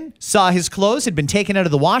came in, saw his clothes had been taken out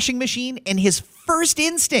of the washing machine, and his first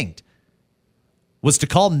instinct was to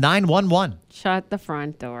call 911. Shut the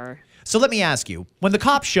front door. So let me ask you, when the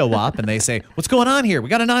cops show up and they say, what's going on here? We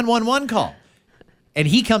got a 911 call. And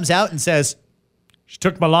he comes out and says, she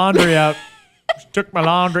took my laundry out. She took my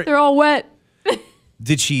laundry. They're all wet.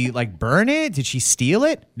 Did she like burn it? Did she steal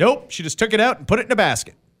it? Nope. She just took it out and put it in a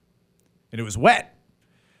basket. And it was wet.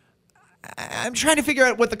 I'm trying to figure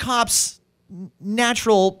out what the cops'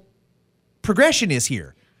 natural progression is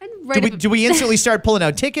here. Do we instantly start pulling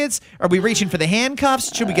out tickets? Are we reaching for the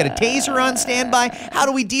handcuffs? Should we get a taser on standby? How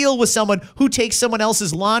do we deal with someone who takes someone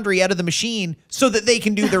else's laundry out of the machine so that they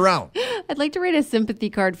can do their own? I'd like to write a sympathy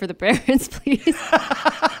card for the parents, please.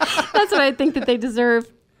 That's what I think that they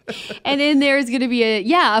deserve. And then there's going to be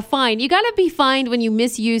a fine. You got to be fined when you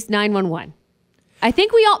misuse 911. I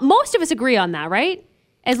think most of us agree on that, right?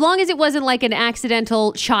 As long as it wasn't like an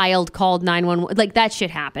accidental child called 911, like that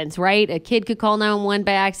shit happens, right? A kid could call 911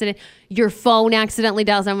 by accident. Your phone accidentally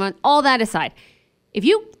dials 911. All that aside, if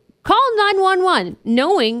you call 911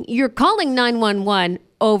 knowing you're calling 911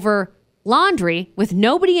 over laundry with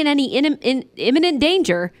nobody in any imminent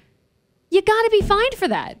danger, you got to be fined for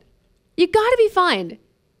that. You got to be fined.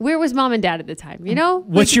 Where was mom and dad at the time? You know?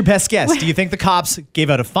 What's your best guess? Do you think the cops gave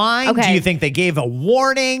out a fine? Okay. Do you think they gave a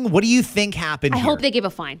warning? What do you think happened I here? hope they gave a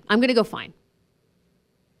fine. I'm going to go fine.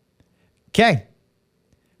 Okay.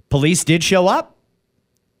 Police did show up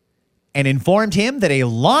and informed him that a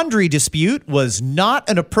laundry dispute was not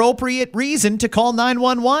an appropriate reason to call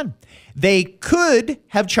 911. They could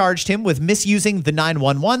have charged him with misusing the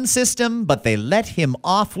 911 system, but they let him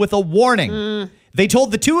off with a warning. They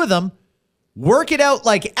told the two of them, work it out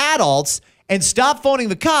like adults and stop phoning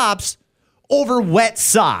the cops over wet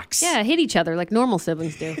socks. Yeah, hit each other like normal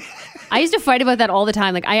siblings do. I used to fight about that all the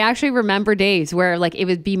time. Like, I actually remember days where, like, it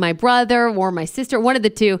would be my brother or my sister, one of the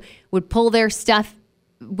two would pull my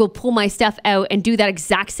stuff out and do that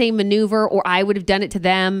exact same maneuver, or I would have done it to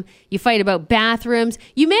them. You fight about bathrooms.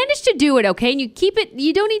 You manage to do it, okay? And you keep it.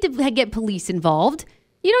 You don't need to get police involved.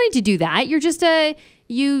 You don't need to do that. You're just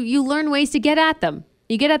you learn ways to get at them.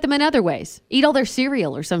 You get at them in other ways. Eat all their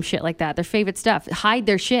cereal or some shit like that. Their favorite stuff. Hide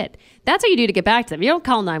their shit. That's how you do to get back to them. You don't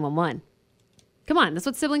call 911. Come on. That's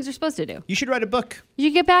what siblings are supposed to do. You should write a book.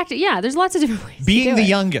 You get back to, there's lots of different ways Being to do the it.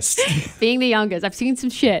 youngest. Being the youngest. I've seen some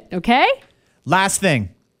shit, okay? Last thing.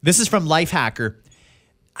 This is from Lifehacker.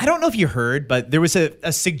 I don't know if you heard, but there was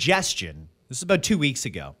a suggestion, this is about 2 weeks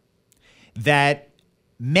ago, that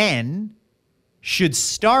men should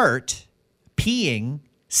start peeing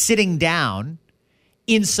sitting down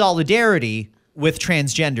in solidarity with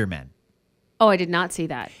transgender men. Oh, I did not see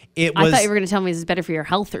that. I thought you were going to tell me this is better for your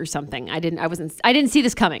health or something. I didn't see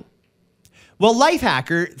this coming. Well,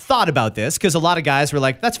 Lifehacker thought about this because a lot of guys were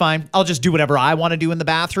like, that's fine. I'll just do whatever I want to do in the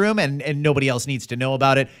bathroom and nobody else needs to know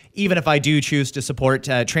about it. Even if I do choose to support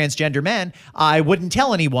transgender men, I wouldn't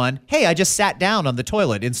tell anyone, hey, I just sat down on the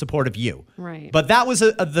toilet in support of you. Right. But that was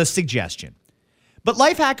the suggestion. But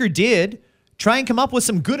Lifehacker did try and come up with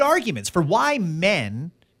some good arguments for why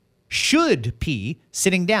men should pee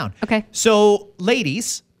sitting down. Okay. So,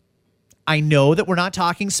 ladies, I know that we're not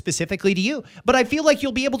talking specifically to you, but I feel like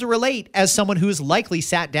you'll be able to relate as someone who's likely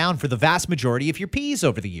sat down for the vast majority of your pees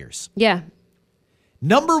over the years. Yeah.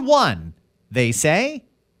 Number one, they say,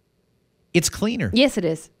 it's cleaner. Yes, it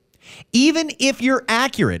is. Even if you're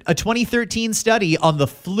accurate, a 2013 study on the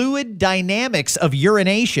fluid dynamics of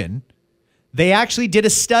urination, they actually did a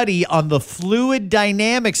study on the fluid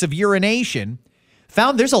dynamics of urination,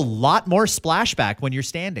 found there's a lot more splashback when you're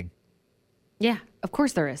standing. Yeah, of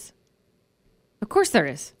course there is. Of course there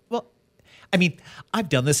is. Well, I mean, I've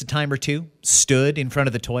done this a time or two, stood in front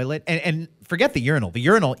of the toilet, and forget the urinal. The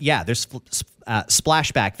urinal, yeah, there's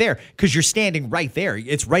splashback there because you're standing right there.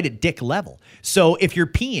 It's right at dick level. So if you're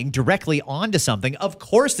peeing directly onto something, of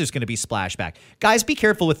course there's going to be splashback. Guys, be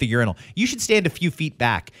careful with the urinal. You should stand a few feet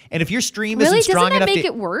back. And if your stream isn't strong enough Doesn't that make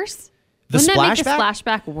it worse? The Wouldn't that make the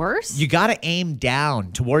splashback? splashback worse? You got to aim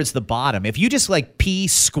down towards the bottom. If you just like pee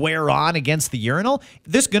square on against the urinal,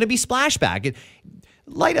 there's going to be splashback.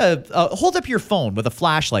 Hold up your phone with a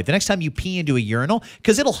flashlight the next time you pee into a urinal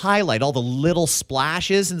because it'll highlight all the little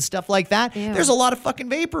splashes and stuff like that. Ew. There's a lot of fucking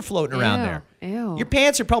vapor floating around there. Ew. Your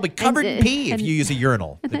pants are probably covered in pee if you use a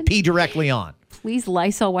urinal that pee directly on. Please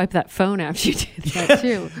Lysol wipe that phone after you do that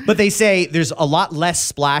too. But they say there's a lot less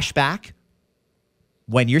splashback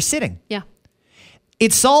when you're sitting. Yeah.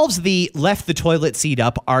 It solves the left the toilet seat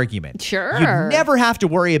up argument. Sure. You'd never have to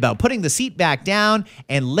worry about putting the seat back down,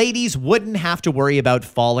 and ladies wouldn't have to worry about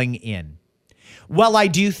falling in. While I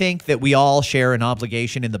do think that we all share an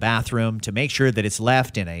obligation in the bathroom to make sure that it's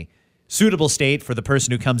left in a suitable state for the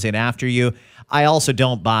person who comes in after you, I also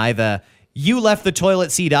don't buy the you left the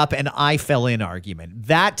toilet seat up and I fell in argument.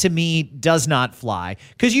 That to me does not fly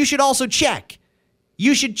because you should also check.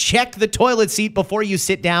 You should check the toilet seat before you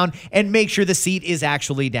sit down and make sure the seat is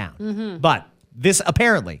actually down. But this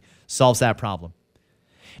apparently solves that problem.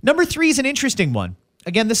 Number 3 is an interesting one.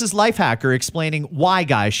 Again, this is Lifehacker explaining why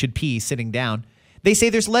guys should pee sitting down. They say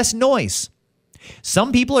there's less noise.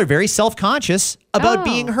 Some people are very self-conscious about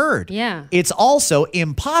being heard. Yeah. It's also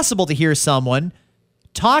impossible to hear someone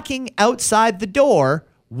talking outside the door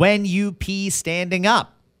when you pee standing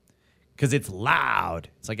up because it's loud.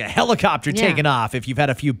 It's like a helicopter taking off if you've had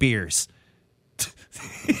a few beers.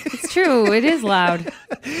 It's true. It is loud.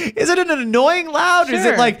 Is it an annoying loud? Or is it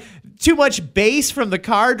Sure. like too much bass from the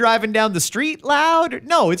car driving down the street loud?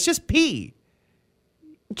 No, it's just pee.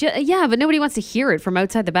 Yeah, but nobody wants to hear it from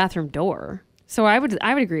outside the bathroom door. So I would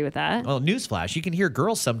agree with that. Well, newsflash, you can hear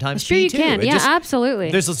girls sometimes Sure pee you too. can. It Yeah,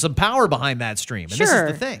 absolutely. There's some power behind that stream. And this is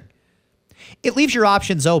Sure. the thing. It leaves your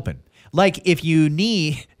options open. Like if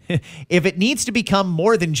it needs to become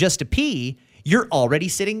more than just a pee, you're already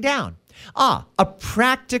sitting down. A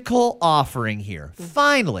practical offering here.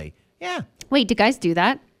 Finally. Yeah. Wait, do guys do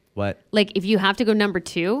that? What? Like if you have to go number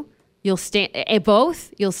 2, you'll stand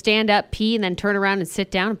you'll stand up, pee, and then turn around and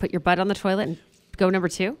sit down and put your butt on the toilet and go number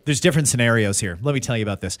 2? There's different scenarios here. Let me tell you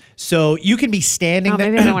about this. So you can be standing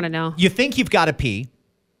there. Maybe I don't want to know. You think you've got to pee.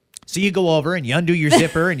 So you go over and you undo your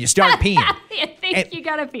zipper and you start peeing. I think you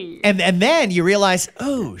gotta pee. And then you realize,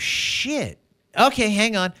 oh, shit. Okay,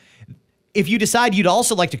 hang on. If you decide you'd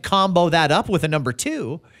also like to combo that up with a number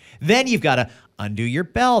 2, then you've got to undo your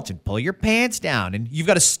belt and pull your pants down. And you've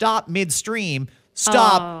got to stop midstream,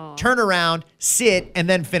 turn around, sit, and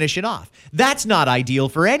then finish it off. That's not ideal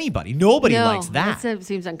for anybody. Nobody likes that. That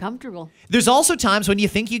seems uncomfortable. There's also times when you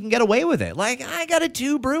think you can get away with it. Like, I got a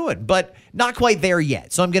 2 brewing, but not quite there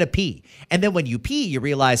yet. So I'm going to pee. And then when you pee, you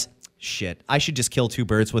realize, shit, I should just kill 2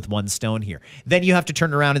 birds with 1 stone here. Then you have to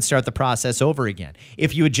turn around and start the process over again.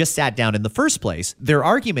 If you had just sat down in the first place, their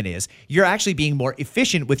argument is you're actually being more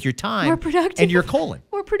efficient with your time More productive. and your colon.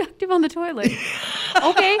 More productive on the toilet.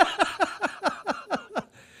 Okay.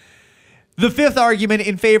 The 5th argument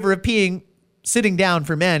in favor of peeing sitting down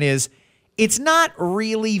for men is it's not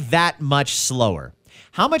really that much slower.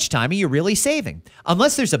 How much time are you really saving?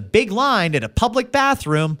 Unless there's a big line at a public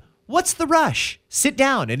bathroom, what's the rush? Sit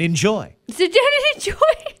down and enjoy. Sit down and enjoy.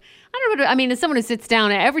 I don't know. As someone who sits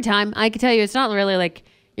down every time, I can tell you it's not really like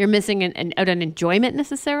you're missing out on enjoyment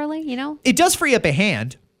necessarily, you know? It does free up a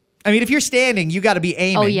hand. If you're standing, you got to be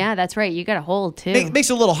aiming. Oh, yeah, that's right. You got to hold, too.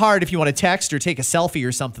 Makes it a little hard if you want to text or take a selfie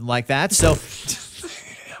or something like that. So,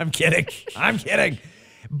 I'm kidding.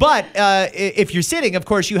 But if you're sitting, of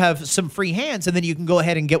course, you have some free hands, and then you can go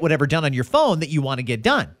ahead and get whatever done on your phone that you want to get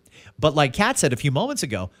done. But like Kat said a few moments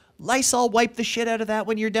ago, Lysol, wipe the shit out of that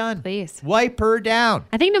when you're done. Please. Wipe her down.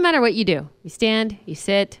 I think no matter what you do, you stand, you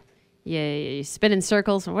sit, you spin in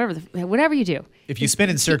circles, or whatever you do. If you spin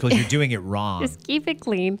in circles, you're doing it wrong. Just keep it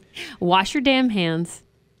clean. Wash your damn hands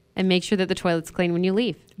and make sure that the toilet's clean when you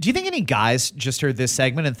leave. Do you think any guys just heard this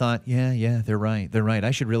segment and thought, yeah, they're right.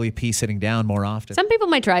 I should really pee sitting down more often? Some people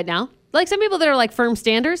might try it now. Like some people that are like firm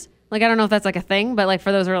standers. Like, I don't know if that's like a thing, but like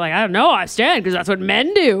for those who are like, I don't know, I stand because that's what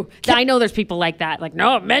men do. I know there's people like that. Like,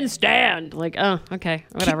 no, men stand. Like, oh, okay,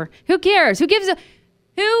 whatever. Who cares?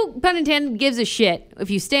 Who, pun intended, gives a shit if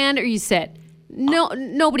you stand or you sit? No,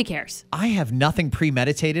 nobody cares. I have nothing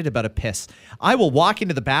premeditated about a piss. I will walk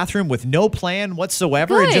into the bathroom with no plan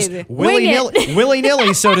whatsoever and just Good.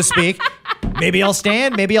 willy-nilly, so to speak. Maybe I'll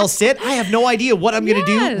stand, maybe I'll sit. I have no idea what I'm going to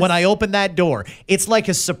do when I open that door. It's like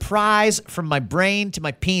a surprise from my brain to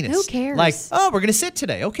my penis. Who cares? Like, oh, we're going to sit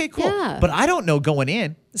today. Okay, cool. Yeah. But I don't know going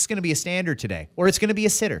in, this is going to be a stander today, or it's going to be a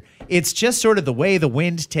sitter. It's just sort of the way the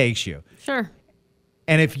wind takes you. Sure.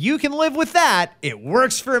 And if you can live with that, it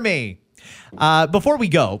works for me. Before we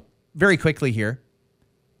go, very quickly here,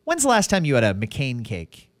 when's the last time you had a McCain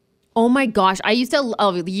cake? Oh my gosh, I used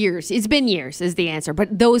to years. It's been years is the answer,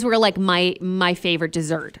 but those were like my favorite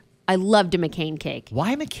dessert. I loved a McCain cake.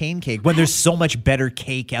 Why McCain cake when there's so much better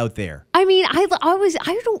cake out there? I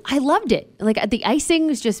loved it. Like the icing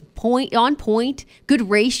was just on point, good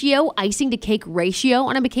ratio, icing to cake ratio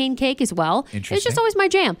on a McCain cake as well. Interesting. It's just always my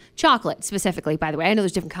jam. Chocolate specifically, by the way. I know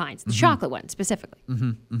there's different kinds. The chocolate one specifically.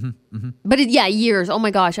 But years. Oh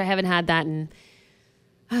my gosh, I haven't had that in,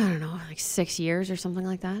 I don't know, like 6 years or something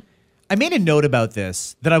like that. I made a note about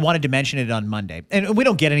this that I wanted to mention it on Monday. And we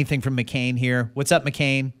don't get anything from McCain here. What's up,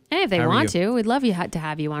 McCain? Hey, if they want to, we'd love to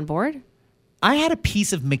have you on board. I had a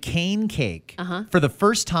piece of McCain cake for the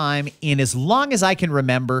first time in as long as I can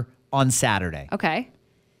remember on Saturday. Okay.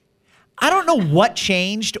 I don't know what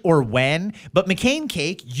changed or when, but McCain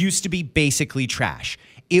cake used to be basically trash.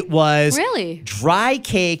 It was Really? dry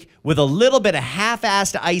cake with a little bit of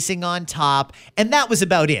half-assed icing on top, and that was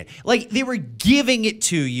about it. Like, they were giving it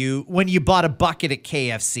to you when you bought a bucket at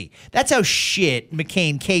KFC. That's how shit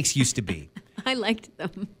McCain cakes used to be. I liked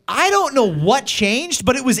them. I don't know what changed,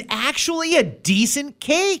 but it was actually a decent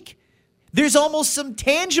cake. There's almost some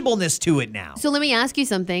tangibleness to it now. So let me ask you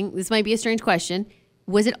something. This might be a strange question.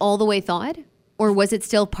 Was it all the way thawed, or was it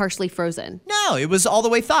still partially frozen? No, it was all the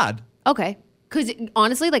way thawed. Okay. Because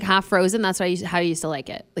honestly, like half frozen, that's how I used to like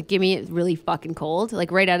it. Like, give me it really fucking cold, like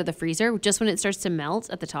right out of the freezer. Just when it starts to melt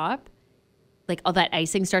at the top, like all that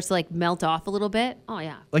icing starts to like melt off a little bit. Oh,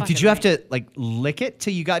 yeah. Like, did you have to like lick it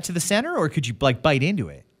till you got to the center, or could you like bite into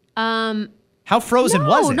it? How frozen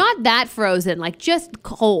was it? No, not that frozen. Like, just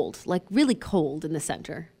cold. Like, really cold in the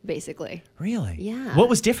center, basically. Really? Yeah. What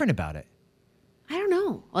was different about it? I don't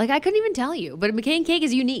know. Like, I couldn't even tell you. But a McCain cake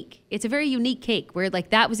is unique. It's a very unique cake where,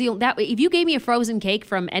 like, that was if you gave me a frozen cake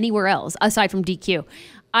from anywhere else, aside from DQ,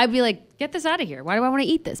 I'd be like, get this out of here. Why do I want to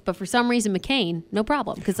eat this? But for some reason, McCain, no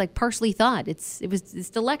problem. Because, like, partially thawed. It's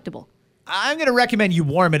delectable. I'm going to recommend you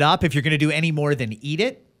warm it up if you're going to do any more than eat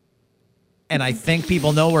it. And I think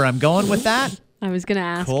people know where I'm going with that. I was going to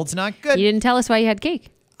ask. Cold's not good. You didn't tell us why you had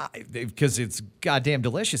cake. Because it's goddamn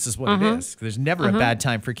delicious is what it is. There's never a bad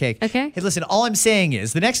time for cake. Okay. Hey, listen, all I'm saying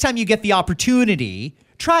is the next time you get the opportunity,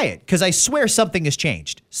 try it. Because I swear something has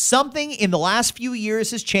changed. Something in the last few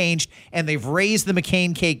years has changed, and they've raised the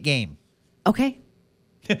McCain cake game. Okay.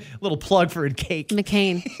 Little plug for a cake.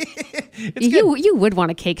 McCain. You would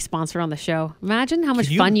want a cake sponsor on the show. Imagine how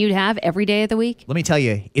much fun you'd have every day of the week. Let me tell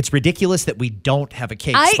you, it's ridiculous that we don't have a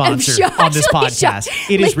cake I am sponsor on this podcast. shocked.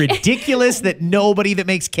 It is ridiculous that nobody that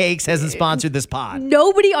makes cakes hasn't sponsored this pod.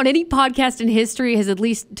 Nobody on any podcast in history has at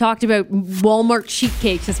least talked about Walmart sheet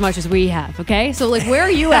cakes as much as we have, okay? So, like, where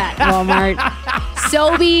are you at, Walmart?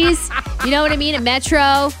 Sobeys, you know what I mean? At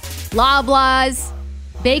Metro, Loblaws,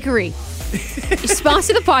 Bakery. You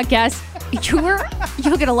sponsor the podcast,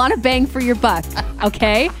 you'll get a lot of bang for your buck,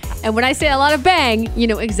 okay? And when I say a lot of bang, you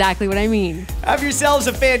know exactly what I mean. Have yourselves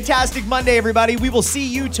a fantastic Monday, everybody. We will see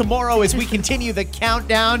you tomorrow as we continue the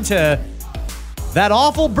countdown to that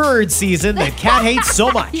awful bird season that Kat hates so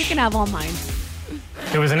much. You can have all mine.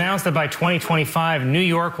 It was announced that by 2025, New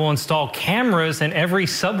York will install cameras in every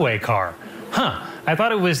subway car. Huh, I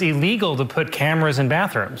thought it was illegal to put cameras in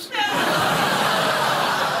bathrooms.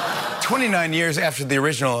 29 years after the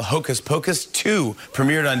original Hocus Pocus 2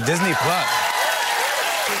 premiered on Disney+.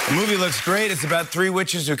 The movie looks great. It's about 3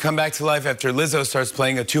 witches who come back to life after Lizzo starts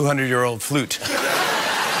playing a 200-year-old flute.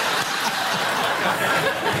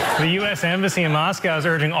 The U.S. Embassy in Moscow is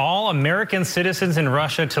urging all American citizens in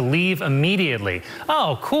Russia to leave immediately.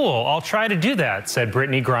 Oh, cool. I'll try to do that, said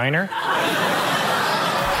Brittany Griner.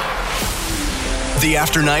 The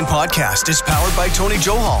After 9 podcast is powered by Tony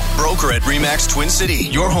Johal, broker at RE/MAX Twin City.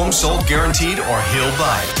 Your home sold guaranteed or he'll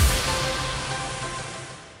buy it.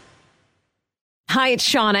 Hi, it's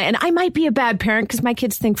Shauna, and I might be a bad parent because my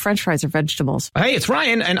kids think French fries are vegetables. Hey, it's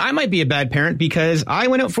Ryan, and I might be a bad parent because I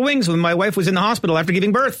went out for wings when my wife was in the hospital after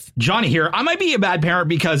giving birth. Johnny here. I might be a bad parent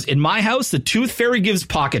because in my house, the tooth fairy gives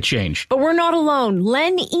pocket change. But we're not alone.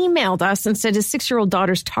 Len emailed us and said his 6-year-old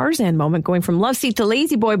daughter's Tarzan moment going from love seat to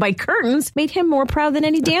lazy boy by curtains made him more proud than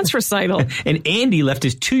any dance recital. And Andy left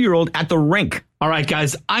his 2-year-old at the rink. All right,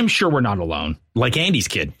 guys, I'm sure we're not alone. Like Andy's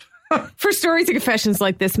kid. For stories and confessions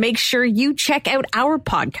like this, make sure you check out our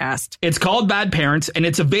podcast. It's called Bad Parents, and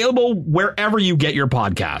it's available wherever you get your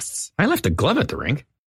podcasts. I left a glove at the rink.